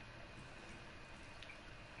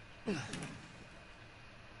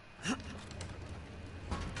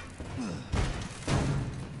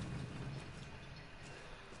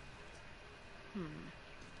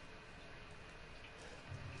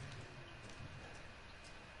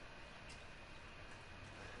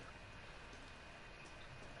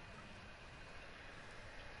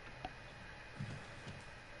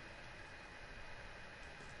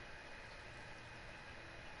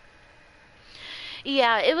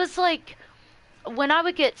 Yeah, it was like when I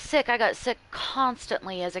would get sick, I got sick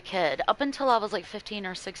constantly as a kid. Up until I was like 15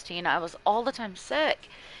 or 16, I was all the time sick.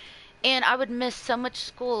 And I would miss so much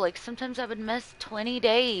school. Like sometimes I would miss 20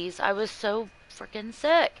 days. I was so freaking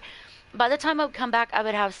sick. By the time I would come back, I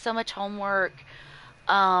would have so much homework.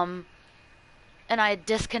 Um, and I had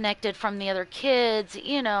disconnected from the other kids.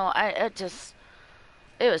 You know, it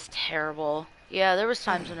was terrible. Yeah, there was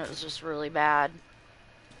times when it was just really bad.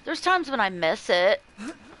 There's times when I miss it,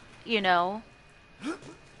 you know.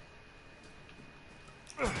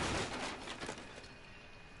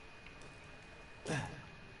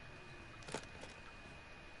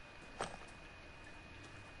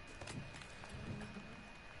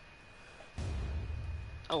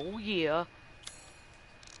 Oh, yeah.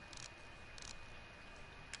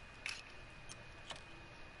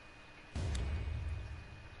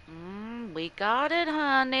 We got it,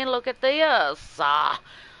 honey. Look at this.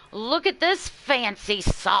 Look at this fancy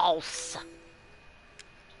sauce.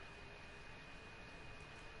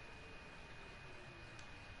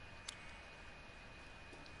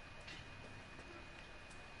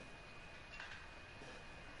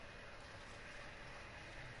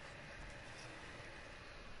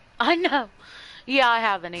 I know. Yeah, I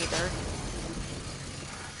haven't either.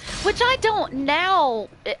 Which I don't now.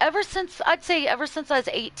 I'd say ever since I was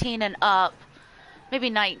 18 and up,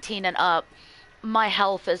 maybe 19 and up, my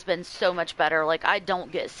health has been so much better. Like, I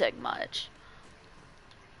don't get sick much.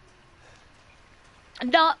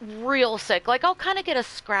 Not real sick. Like, I'll kind of get a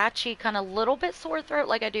scratchy, kind of little bit sore throat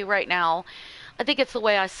like I do right now. I think it's the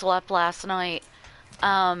way I slept last night.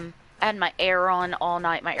 I had my air on all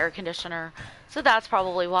night, my air conditioner. So that's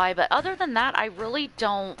probably why. But other than that, I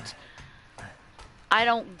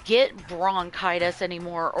don't get bronchitis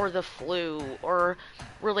anymore, or the flu, or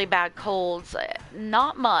really bad colds.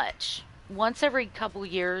 Not much. Once every couple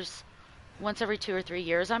years, once every 2 or 3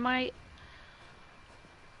 years I might.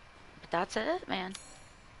 But that's it, man.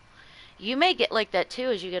 You may get like that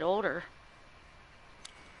too as you get older.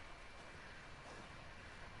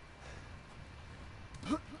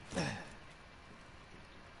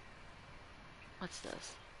 What's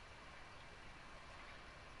this?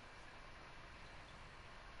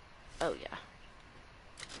 Oh, yeah.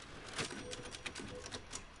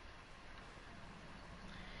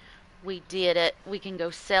 We did it. We can go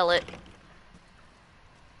sell it.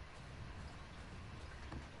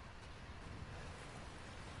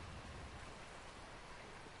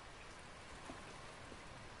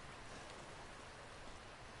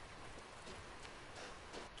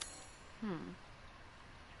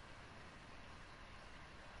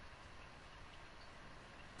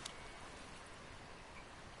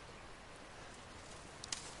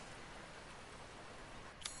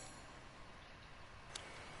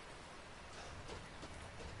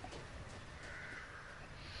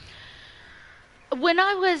 When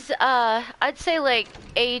I was, I'd say like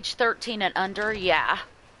age 13 and under, yeah.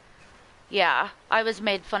 Yeah, I was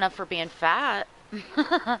made fun of for being fat.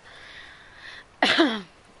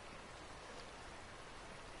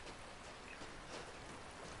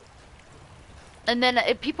 And then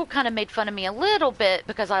people kind of made fun of me a little bit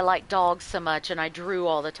because I like dogs so much and I drew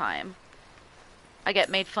all the time. I get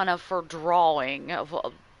made fun of for drawing, of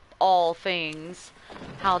all things.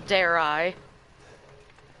 How dare I?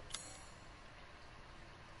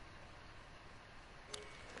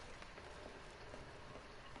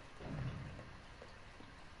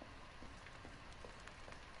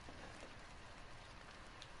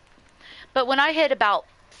 But when I hit about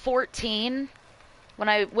 14, when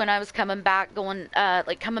I was coming back,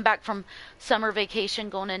 coming back from summer vacation,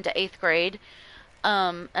 going into 8th grade,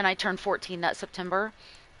 and I turned 14 that September,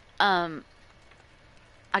 I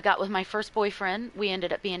got with my first boyfriend. We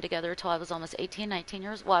ended up being together till I was almost 18, 19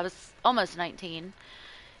 years. Well, I was almost 19,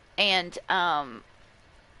 and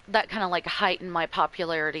that kind of like heightened my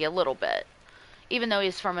popularity a little bit, even though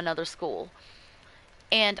he's from another school.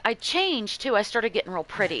 And I changed too. I started getting real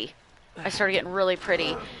pretty. I started getting really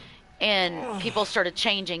pretty, and people started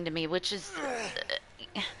changing to me, which is,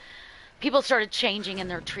 people started changing in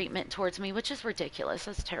their treatment towards me, which is ridiculous.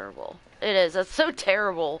 That's terrible. It is. That's so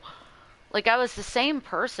terrible. Like, I was the same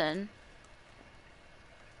person.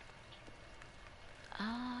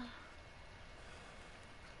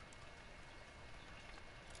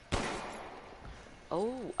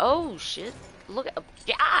 Oh, shit. Look at,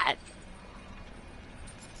 God.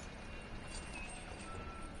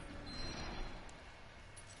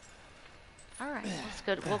 Alright, let's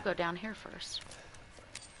go. We'll go down here first.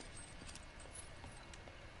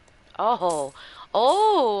 Oh,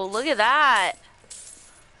 look at that.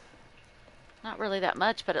 Not really that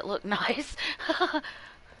much, but it looked nice.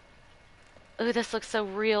 Ooh, this looks so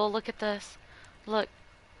real. Look at this. Look.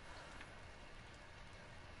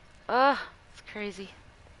 Ugh, it's crazy.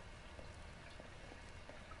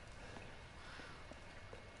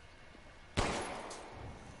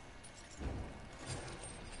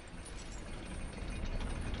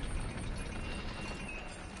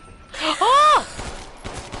 Oh!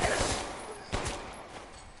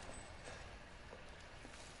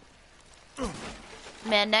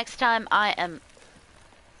 Man, next time I am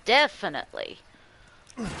definitely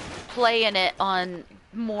playing it on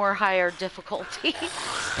more higher difficulty.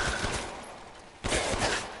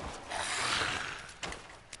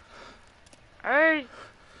 Hey.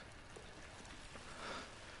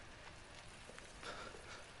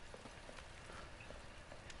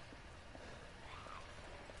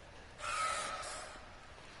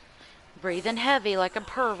 Breathing heavy like a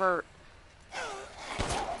pervert.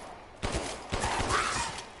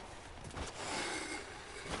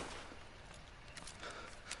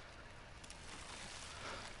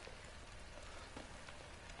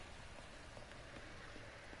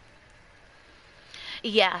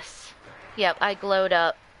 Yes. Yep, I glowed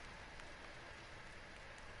up.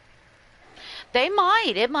 They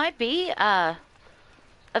might. It might be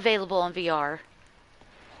available in VR.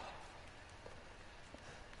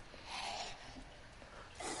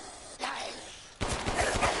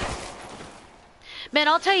 Man,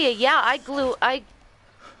 I'll tell you, yeah, I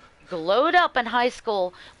glowed up in high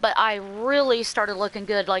school, but I really started looking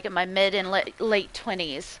good like in my mid and late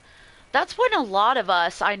 20s. That's when a lot of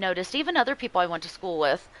us, I noticed, even other people I went to school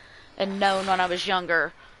with and known when I was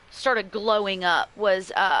younger, started glowing up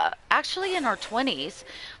was actually in our 20s.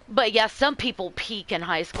 But yeah, some people peak in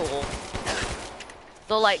high school.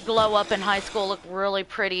 They'll like glow up in high school, look really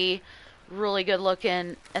pretty, really good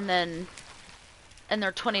looking, and then in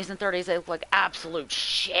their 20s and 30s they look like absolute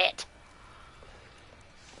shit.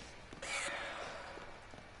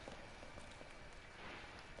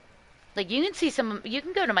 Like you can see you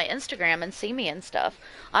can go to my Instagram and see me and stuff.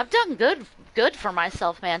 I've done good for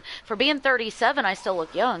myself, man. For being 37, I still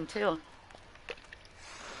look young too.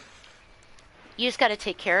 You just got to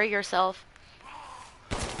take care of yourself.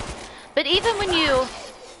 But even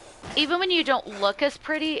when you don't look as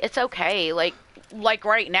pretty, it's okay. Like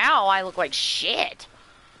right now, I look like shit.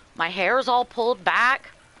 My hair's all pulled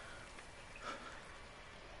back.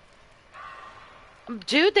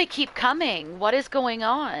 Dude, they keep coming. What is going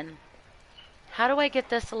on? How do I get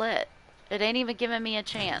this lit? It ain't even giving me a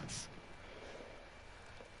chance.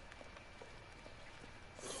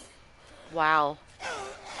 Wow.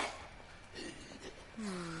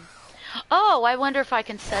 Oh, I wonder if I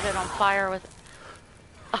can set it on fire with...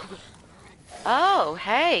 Oh,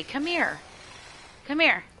 hey, come here. Come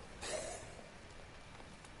here.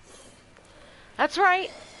 That's right.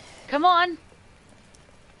 Come on.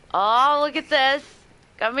 Oh, look at this.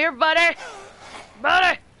 Come here, butter.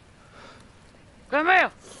 Butter. Come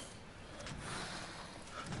here.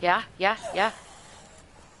 Yeah.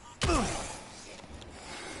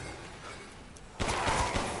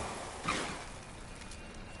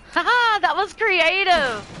 Haha, that was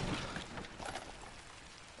creative.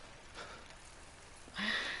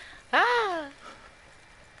 Ah.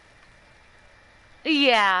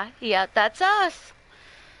 Yeah, that's us.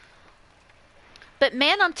 But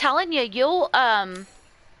man, I'm telling you, you'll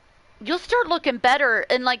start looking better.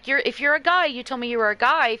 And like if you're a guy, you told me you were a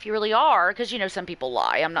guy, if you really are, because some people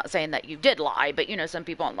lie. I'm not saying that you did lie, but some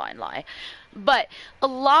people online lie. But a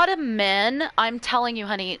lot of men, I'm telling you,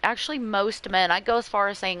 honey, actually most men, I go as far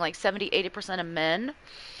as saying like 70-80% of men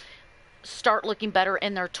start looking better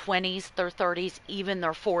in their 20s, their 30s, even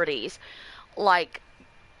their 40s. Like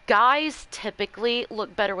guys typically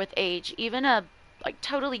look better with age. Even a like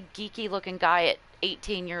totally geeky looking guy at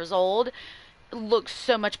 18 years old looks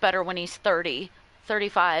so much better when he's 30,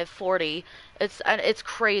 35, 40. It's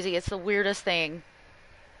crazy. It's the weirdest thing.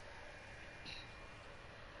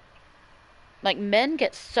 Like men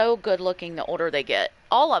get so good looking the older they get.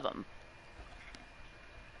 All of them.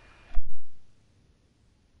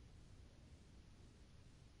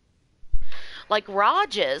 Like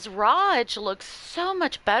Raj looks so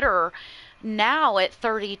much better now at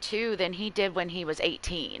 32 than he did when he was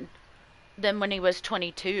 18, than when he was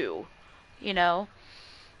 22, you know?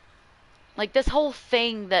 Like this whole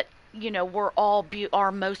thing that, we're all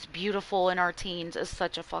our most beautiful in our teens is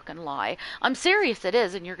such a fucking lie. I'm serious, it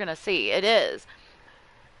is, and you're gonna see, it is.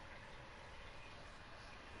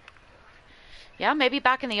 Yeah, maybe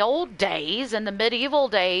back in the old days, in the medieval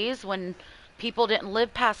days, when people didn't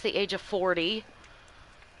live past the age of 40,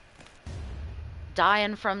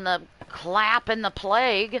 dying from the clap and the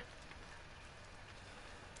plague.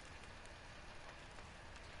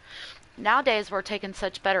 Nowadays, we're taking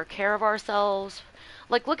such better care of ourselves.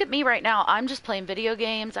 Like, look at me right now. I'm just playing video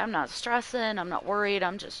games. I'm not stressing. I'm not worried.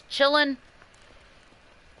 I'm just chilling.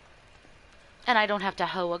 And I don't have to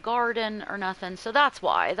hoe a garden or nothing. So that's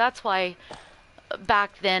why. That's why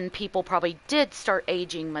back then people probably did start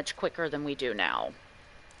aging much quicker than we do now.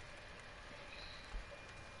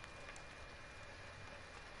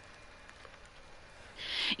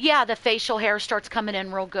 Yeah, the facial hair starts coming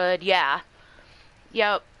in real good. Yeah.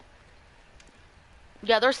 Yep.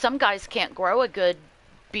 Yeah, there's some guys can't grow a good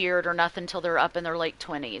beard or nothing until they're up in their late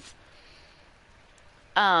 20s.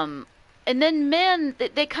 And then men,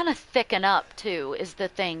 they kind of thicken up too, is the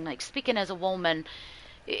thing. Like, speaking as a woman,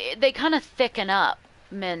 they kind of thicken up.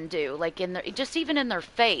 Men do, like in their, just even in their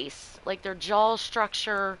face, like their jaw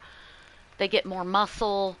structure. They get more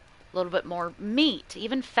muscle, a little bit more meat,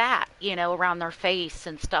 even fat, you know, around their face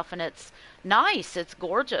and stuff. And it's nice. It's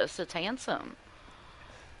gorgeous. It's handsome.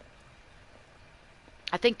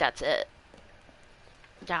 I think that's it.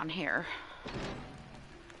 Down here.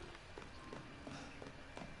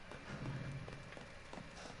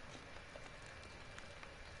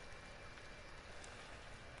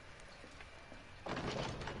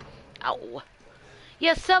 Ow.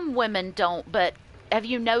 Yeah, some women don't, but have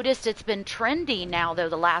you noticed it's been trendy now, though,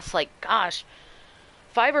 the last, like, gosh,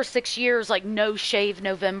 5 or 6 years, like, no shave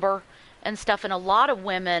November and stuff. And a lot of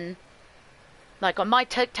women, like on my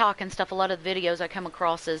TikTok and stuff, a lot of the videos I come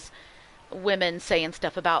across is women saying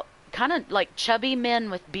stuff about kind of like chubby men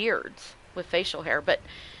with beards, with facial hair, but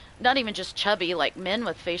not even just chubby, like men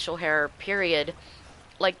with facial hair, period.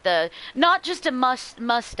 Like not just a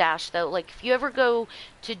mustache though. Like if you ever go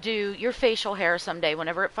to do your facial hair someday,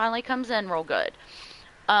 whenever it finally comes in real good,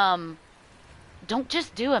 don't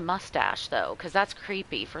just do a mustache though, because that's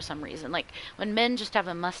creepy for some reason. Like when men just have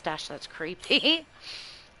a mustache, that's creepy.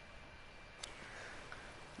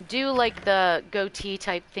 Do like the goatee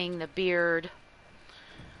type thing, the beard.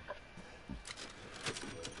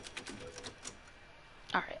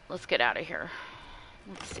 Alright, let's get out of here.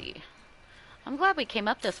 Let's see. I'm glad we came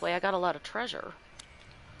up this way. I got a lot of treasure.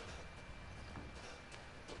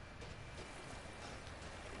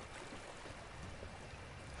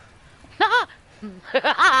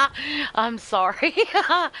 I'm sorry.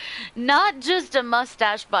 Not just a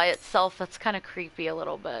mustache by itself. That's kind of creepy a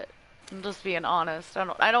little bit. I'm just being honest.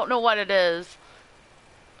 I don't know what it is,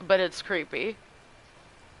 but it's creepy.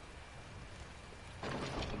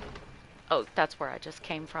 Oh, that's where I just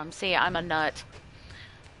came from. See, I'm a nut.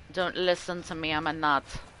 Don't listen to me. I'm a nut.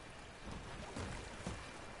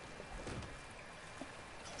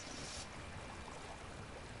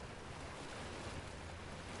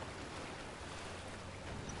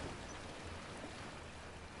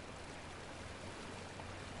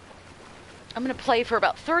 I'm going to play for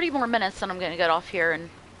about 30 more minutes, and I'm going to get off here and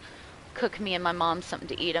cook me and my mom something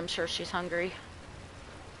to eat. I'm sure she's hungry.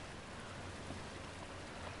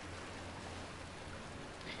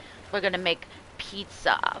 We're going to make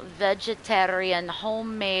pizza. Vegetarian,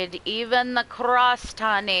 homemade. Even the crust,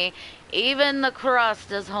 honey. Even the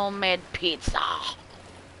crust is homemade pizza.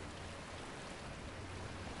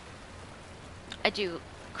 I do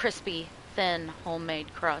crispy, thin,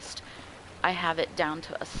 homemade crust. I have it down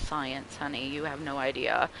to a science, honey. You have no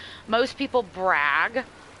idea. Most people brag,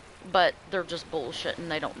 but they're just bullshit and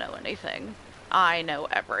they don't know anything. I know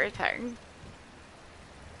everything.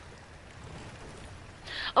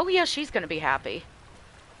 Oh yeah, she's gonna be happy.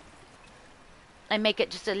 I make it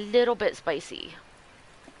just a little bit spicy.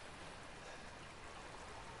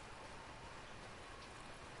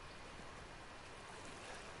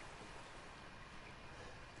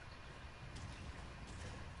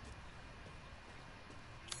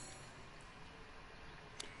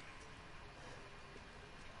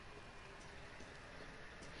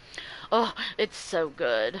 Oh, it's so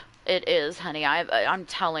good. It is, honey. I'm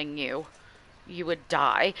telling you, you would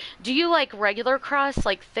die. Do you like regular crust,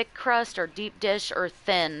 like thick crust, or deep dish, or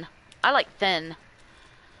thin? I like thin.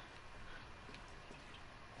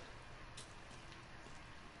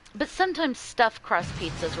 But sometimes stuffed crust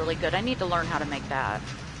pizza is really good. I need to learn how to make that.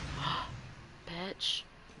 Bitch.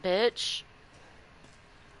 Bitch.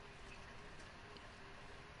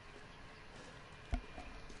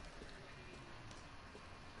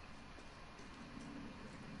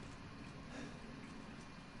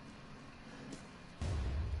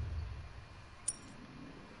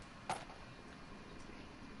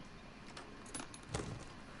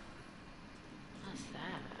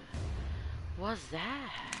 What's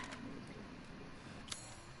that?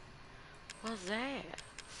 What's that?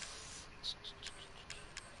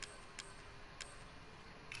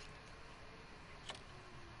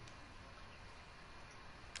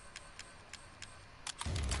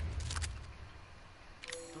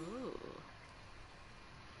 Ooh.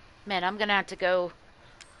 Man, I'm gonna have to go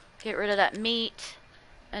get rid of that meat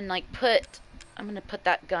and like I'm gonna put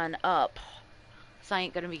that gun up, so I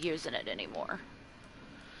ain't gonna be using it anymore.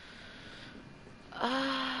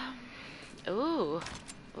 Ooh.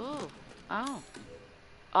 Ooh. Oh.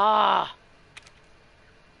 Ah.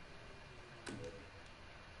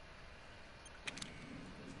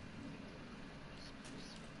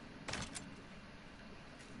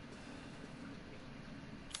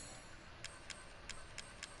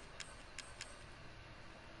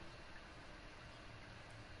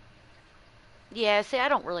 Yeah, see, I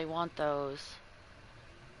don't really want those.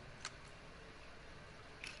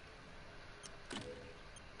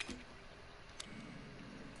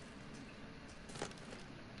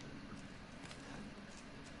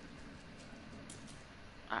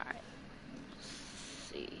 Alright. Let's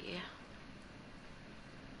see.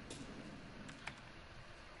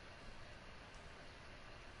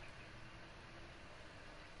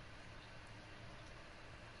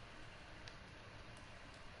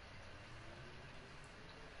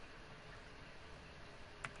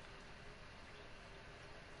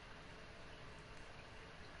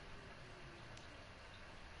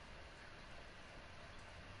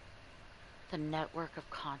 The network of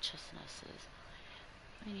consciousnesses.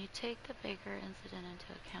 When you take the Baker incident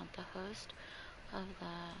into account, the host of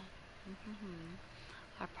the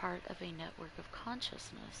are part of a network of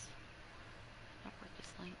consciousness. Network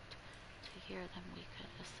is linked to here, then we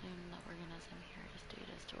could assume the organism here is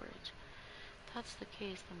data storage. If that's the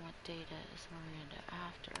case, then what data is Miranda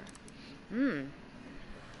after?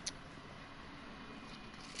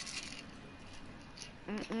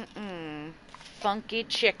 Funky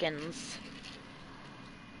chickens.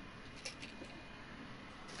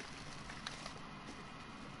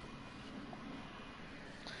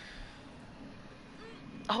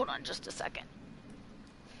 Hold on just a second.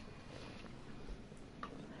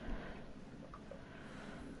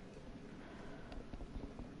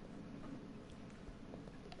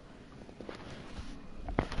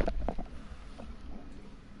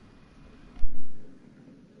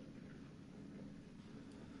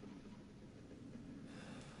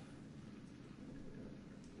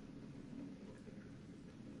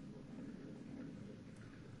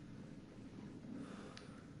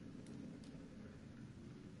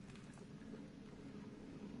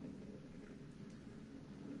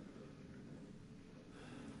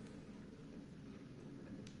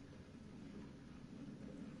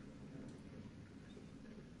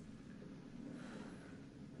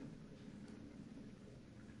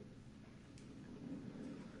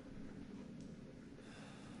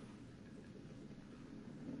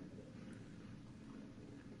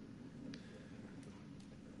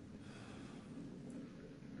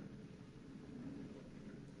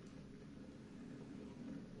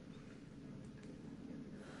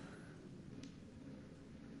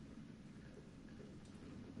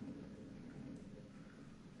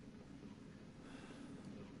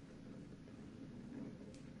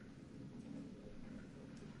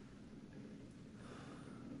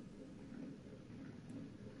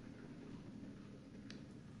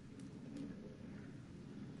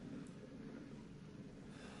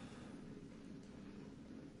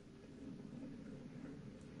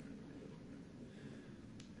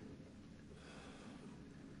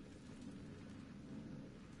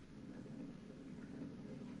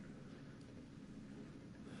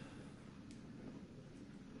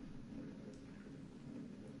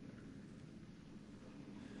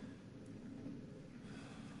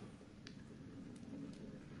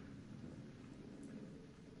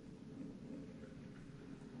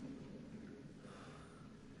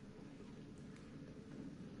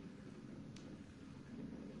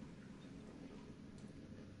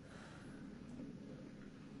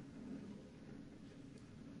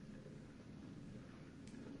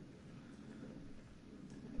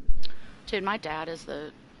 Dude, my dad is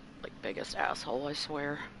the biggest asshole, I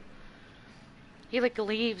swear. He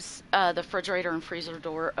leaves the refrigerator and freezer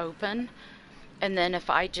door open, and then if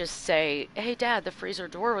I just say, "Hey Dad, the freezer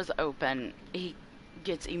door was open," he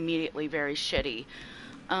gets immediately very shitty.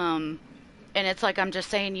 And it's like I'm just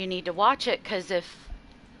saying you need to watch it, because if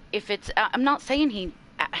it's I'm not saying he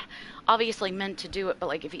obviously meant to do it,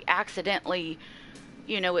 but if he accidentally,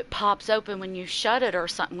 it pops open when you shut it or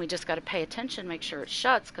something, we just got to pay attention, make sure it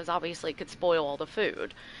shuts, because obviously it could spoil all the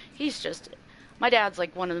food. My dad's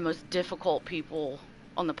one of the most difficult people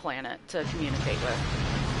on the planet to communicate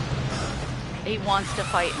with. He wants to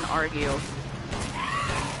fight and argue.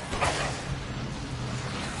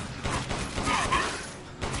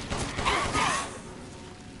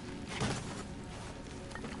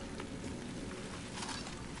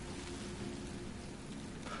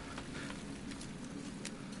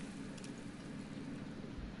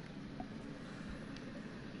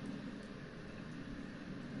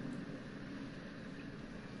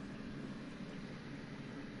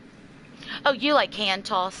 Oh, you like hand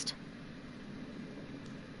tossed?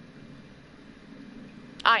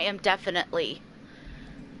 I am definitely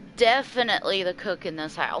the cook in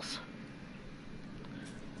this house.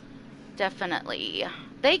 Definitely.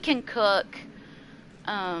 They can cook.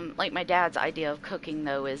 My dad's idea of cooking,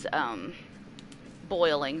 though, is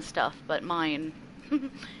boiling stuff, but mine,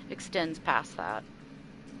 Extends past that.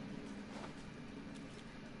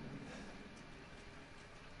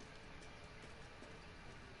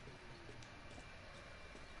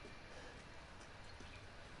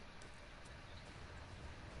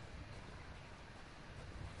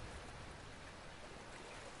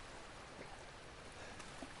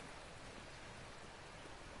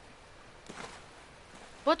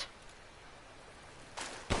 What?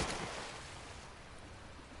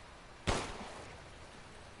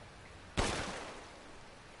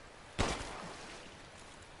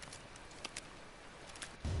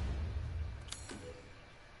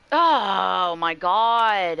 Oh my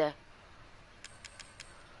god.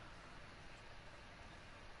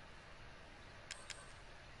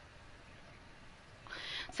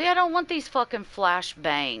 See, I don't want these fucking flash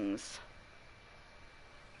bangs.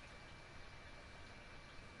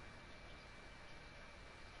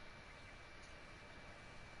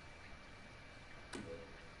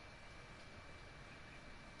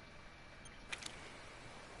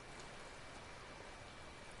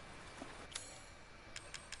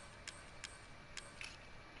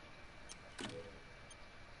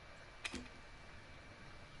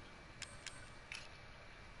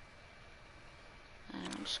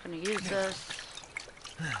 I'm just gonna use this.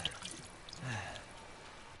 I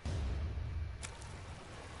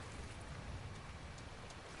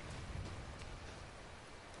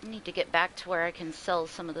need to get back to where I can sell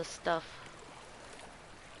some of this stuff.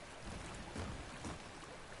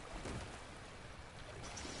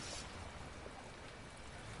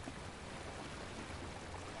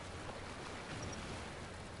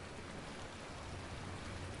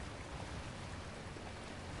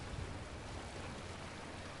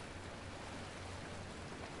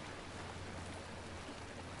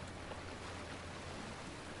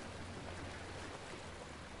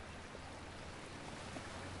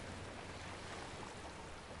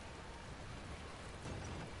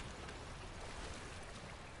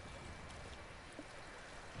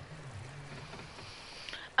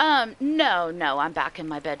 No, I'm back in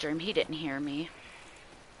my bedroom. He didn't hear me.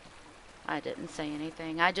 I didn't say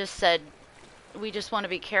anything. I just said, we just want to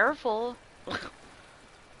be careful.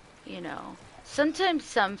 You know. Sometimes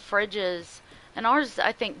some fridges, and ours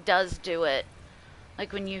I think does do it,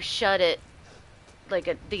 like when you shut it, like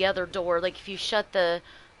at the other door, like if you shut the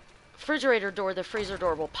refrigerator door, the freezer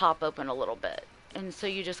door will pop open a little bit. And so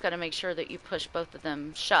you just got to make sure that you push both of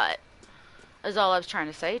them shut. Is all I was trying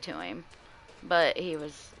to say to him. But he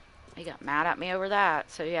got mad at me over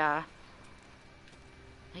that, so yeah.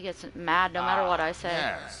 He gets mad no matter what I say.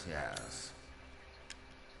 Yes, yes.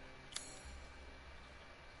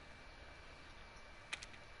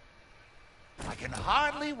 I can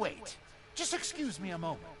hardly wait. Just excuse me a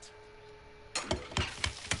moment.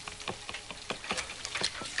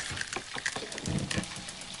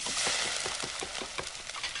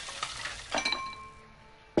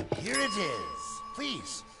 Here it is.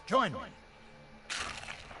 Please, join me.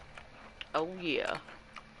 Oh, yeah.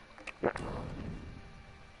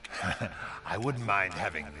 I wouldn't mind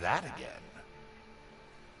having that again.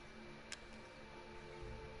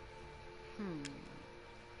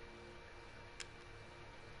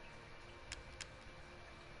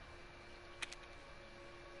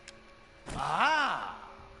 Ah!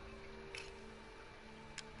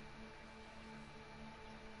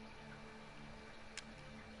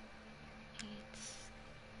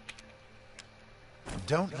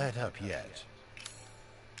 Don't let up yet.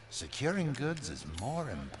 Securing goods is more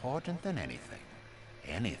important than anything.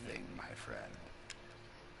 Anything, my friend.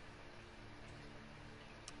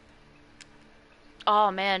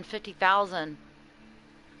 Oh man, 50,000.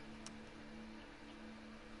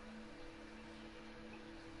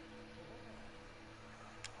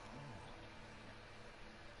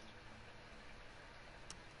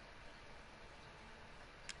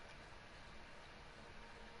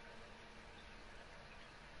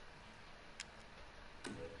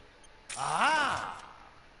 Ah!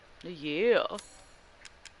 Yeah.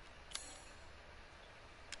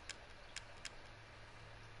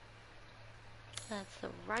 That's the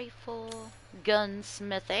rifle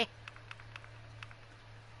gunsmithy.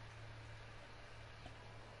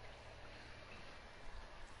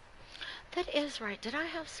 That is right. Did I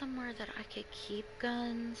have somewhere that I could keep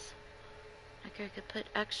guns? Like I could put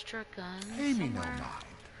extra guns Pay me no somewhere? mind.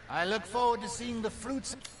 I look forward to seeing the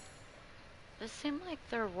fruits. It seemed like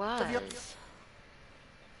there was.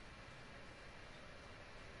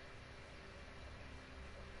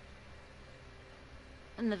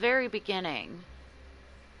 In the very beginning.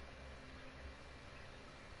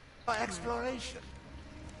 Exploration.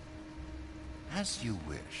 As you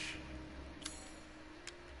wish.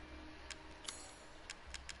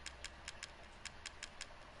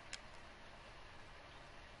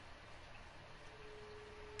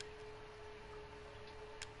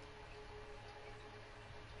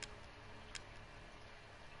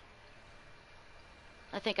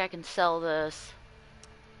 think I can sell this.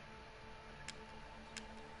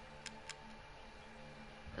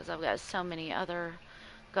 Because I've got so many other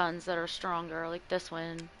guns that are stronger, like this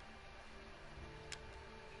one.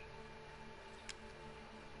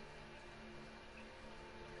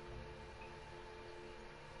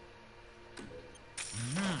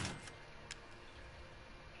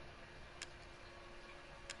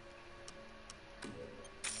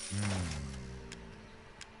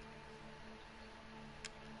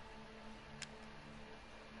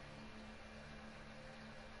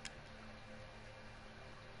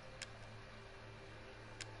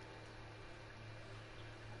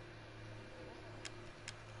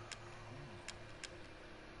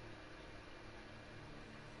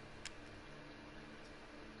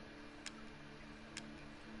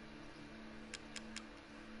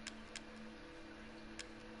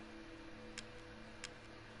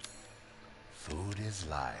 Food is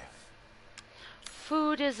life.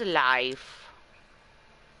 Food is life.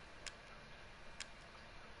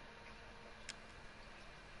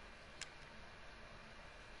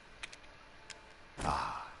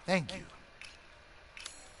 Ah, thank you.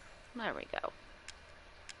 There we go.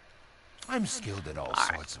 I'm skilled at all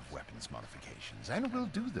sorts of weapons modifications, and will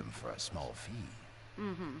do them for a small fee.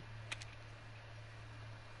 Mm-hmm.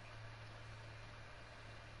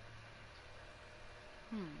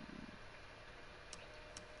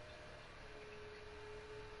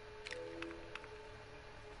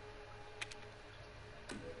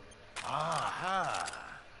 Aha!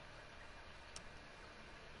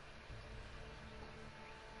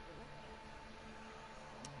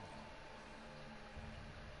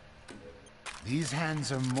 These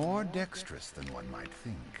hands are more dexterous than one might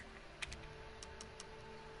think.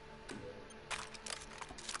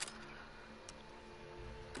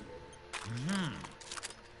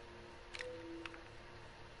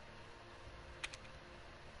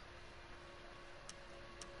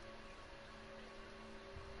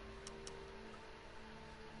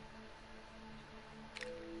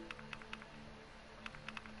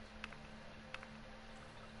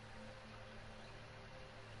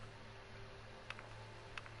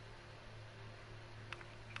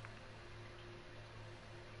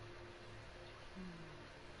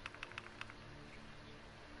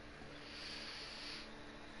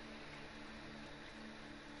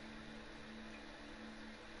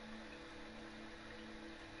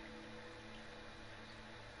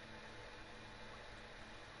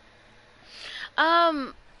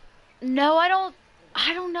 No, I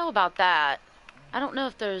don't know about that. I don't know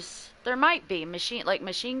if there might be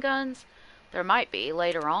machine guns. There might be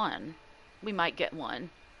later on. We might get one.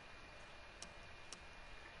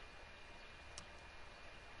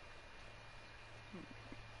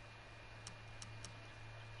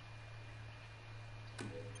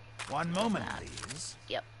 One moment, please.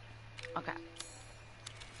 Yep. Okay.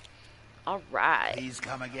 All right. Please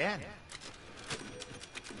come again.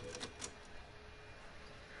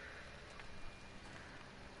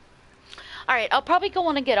 All right, I'll probably go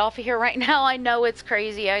on and get off of here right now. I know it's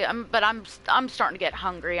crazy, but I'm starting to get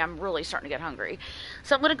hungry. I'm really starting to get hungry,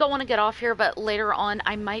 so I'm gonna go on and get off here. But later on,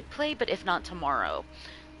 I might play, but if not tomorrow.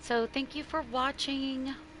 So thank you for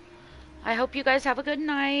watching. I hope you guys have a good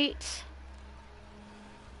night.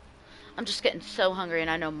 I'm just getting so hungry, and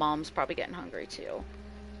I know Mom's probably getting hungry too.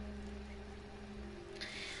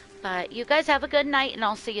 But you guys have a good night, and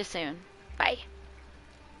I'll see you soon. Bye.